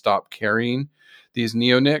retailers to stop carrying these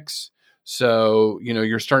neonics. So,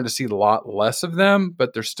 you're starting to see a lot less of them,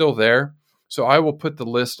 but they're still there. So I will put the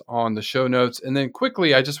list on the show notes. And then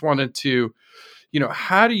quickly, I just wanted to,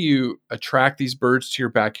 how do you attract these birds to your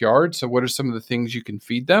backyard? So what are some of the things you can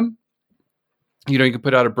feed them? You can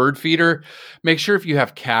put out a bird feeder. Make sure if you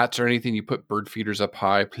have cats or anything, you put bird feeders up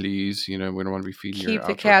high, please. We don't want to be feeding your outdoor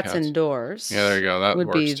Keep the cats indoors. Yeah, there you go. That would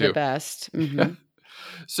works be too. The best. Mm-hmm.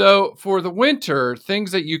 So for the winter,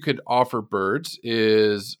 things that you could offer birds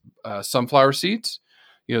is sunflower seeds.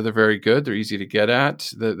 They're very good. They're easy to get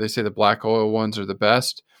at. They say the black oil ones are the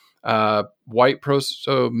best. White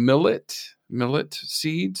proso millet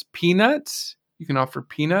seeds, peanuts. You can offer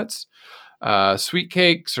peanuts. Sweet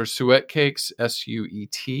cakes or suet cakes,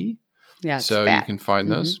 SUET. Yeah, so you can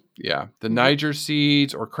find those. Yeah. The Niger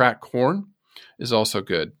seeds or cracked corn is also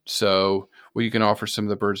good. So you can offer some of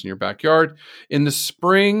the birds in your backyard. In the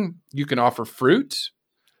spring, you can offer fruit.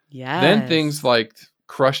 Yeah. Then things like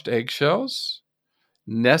crushed eggshells,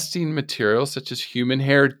 nesting materials such as human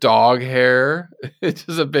hair, dog hair, which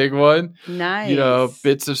is a big one. Nice.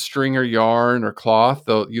 Bits of string or yarn or cloth.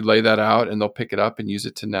 You lay that out and they'll pick it up and use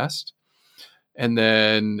it to nest. And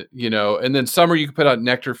then, summer you can put out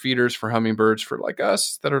nectar feeders for hummingbirds for like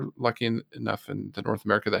us that are lucky enough in the North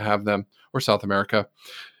America that have them, or South America.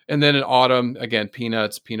 And then in autumn, again,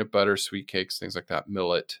 peanuts, peanut butter, sweet cakes, things like that.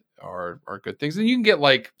 Millet are good things. And you can get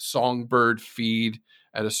like songbird feed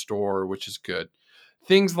at a store, which is good.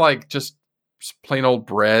 Things like just plain old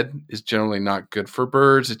bread is generally not good for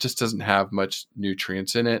birds. It just doesn't have much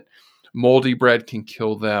nutrients in it. Moldy bread can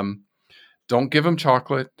kill them. Don't give them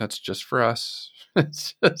chocolate. That's just for us.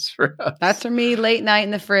 It's just for us. That's for me late night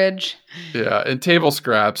in the fridge. Yeah. And table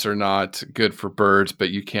scraps are not good for birds, but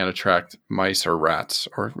you can attract mice or rats,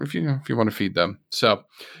 or if you want to feed them. So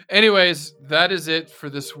anyways, that is it for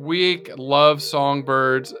this week. Love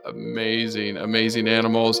songbirds. Amazing, amazing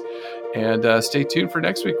animals. And stay tuned for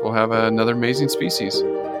next week. We'll have another amazing species.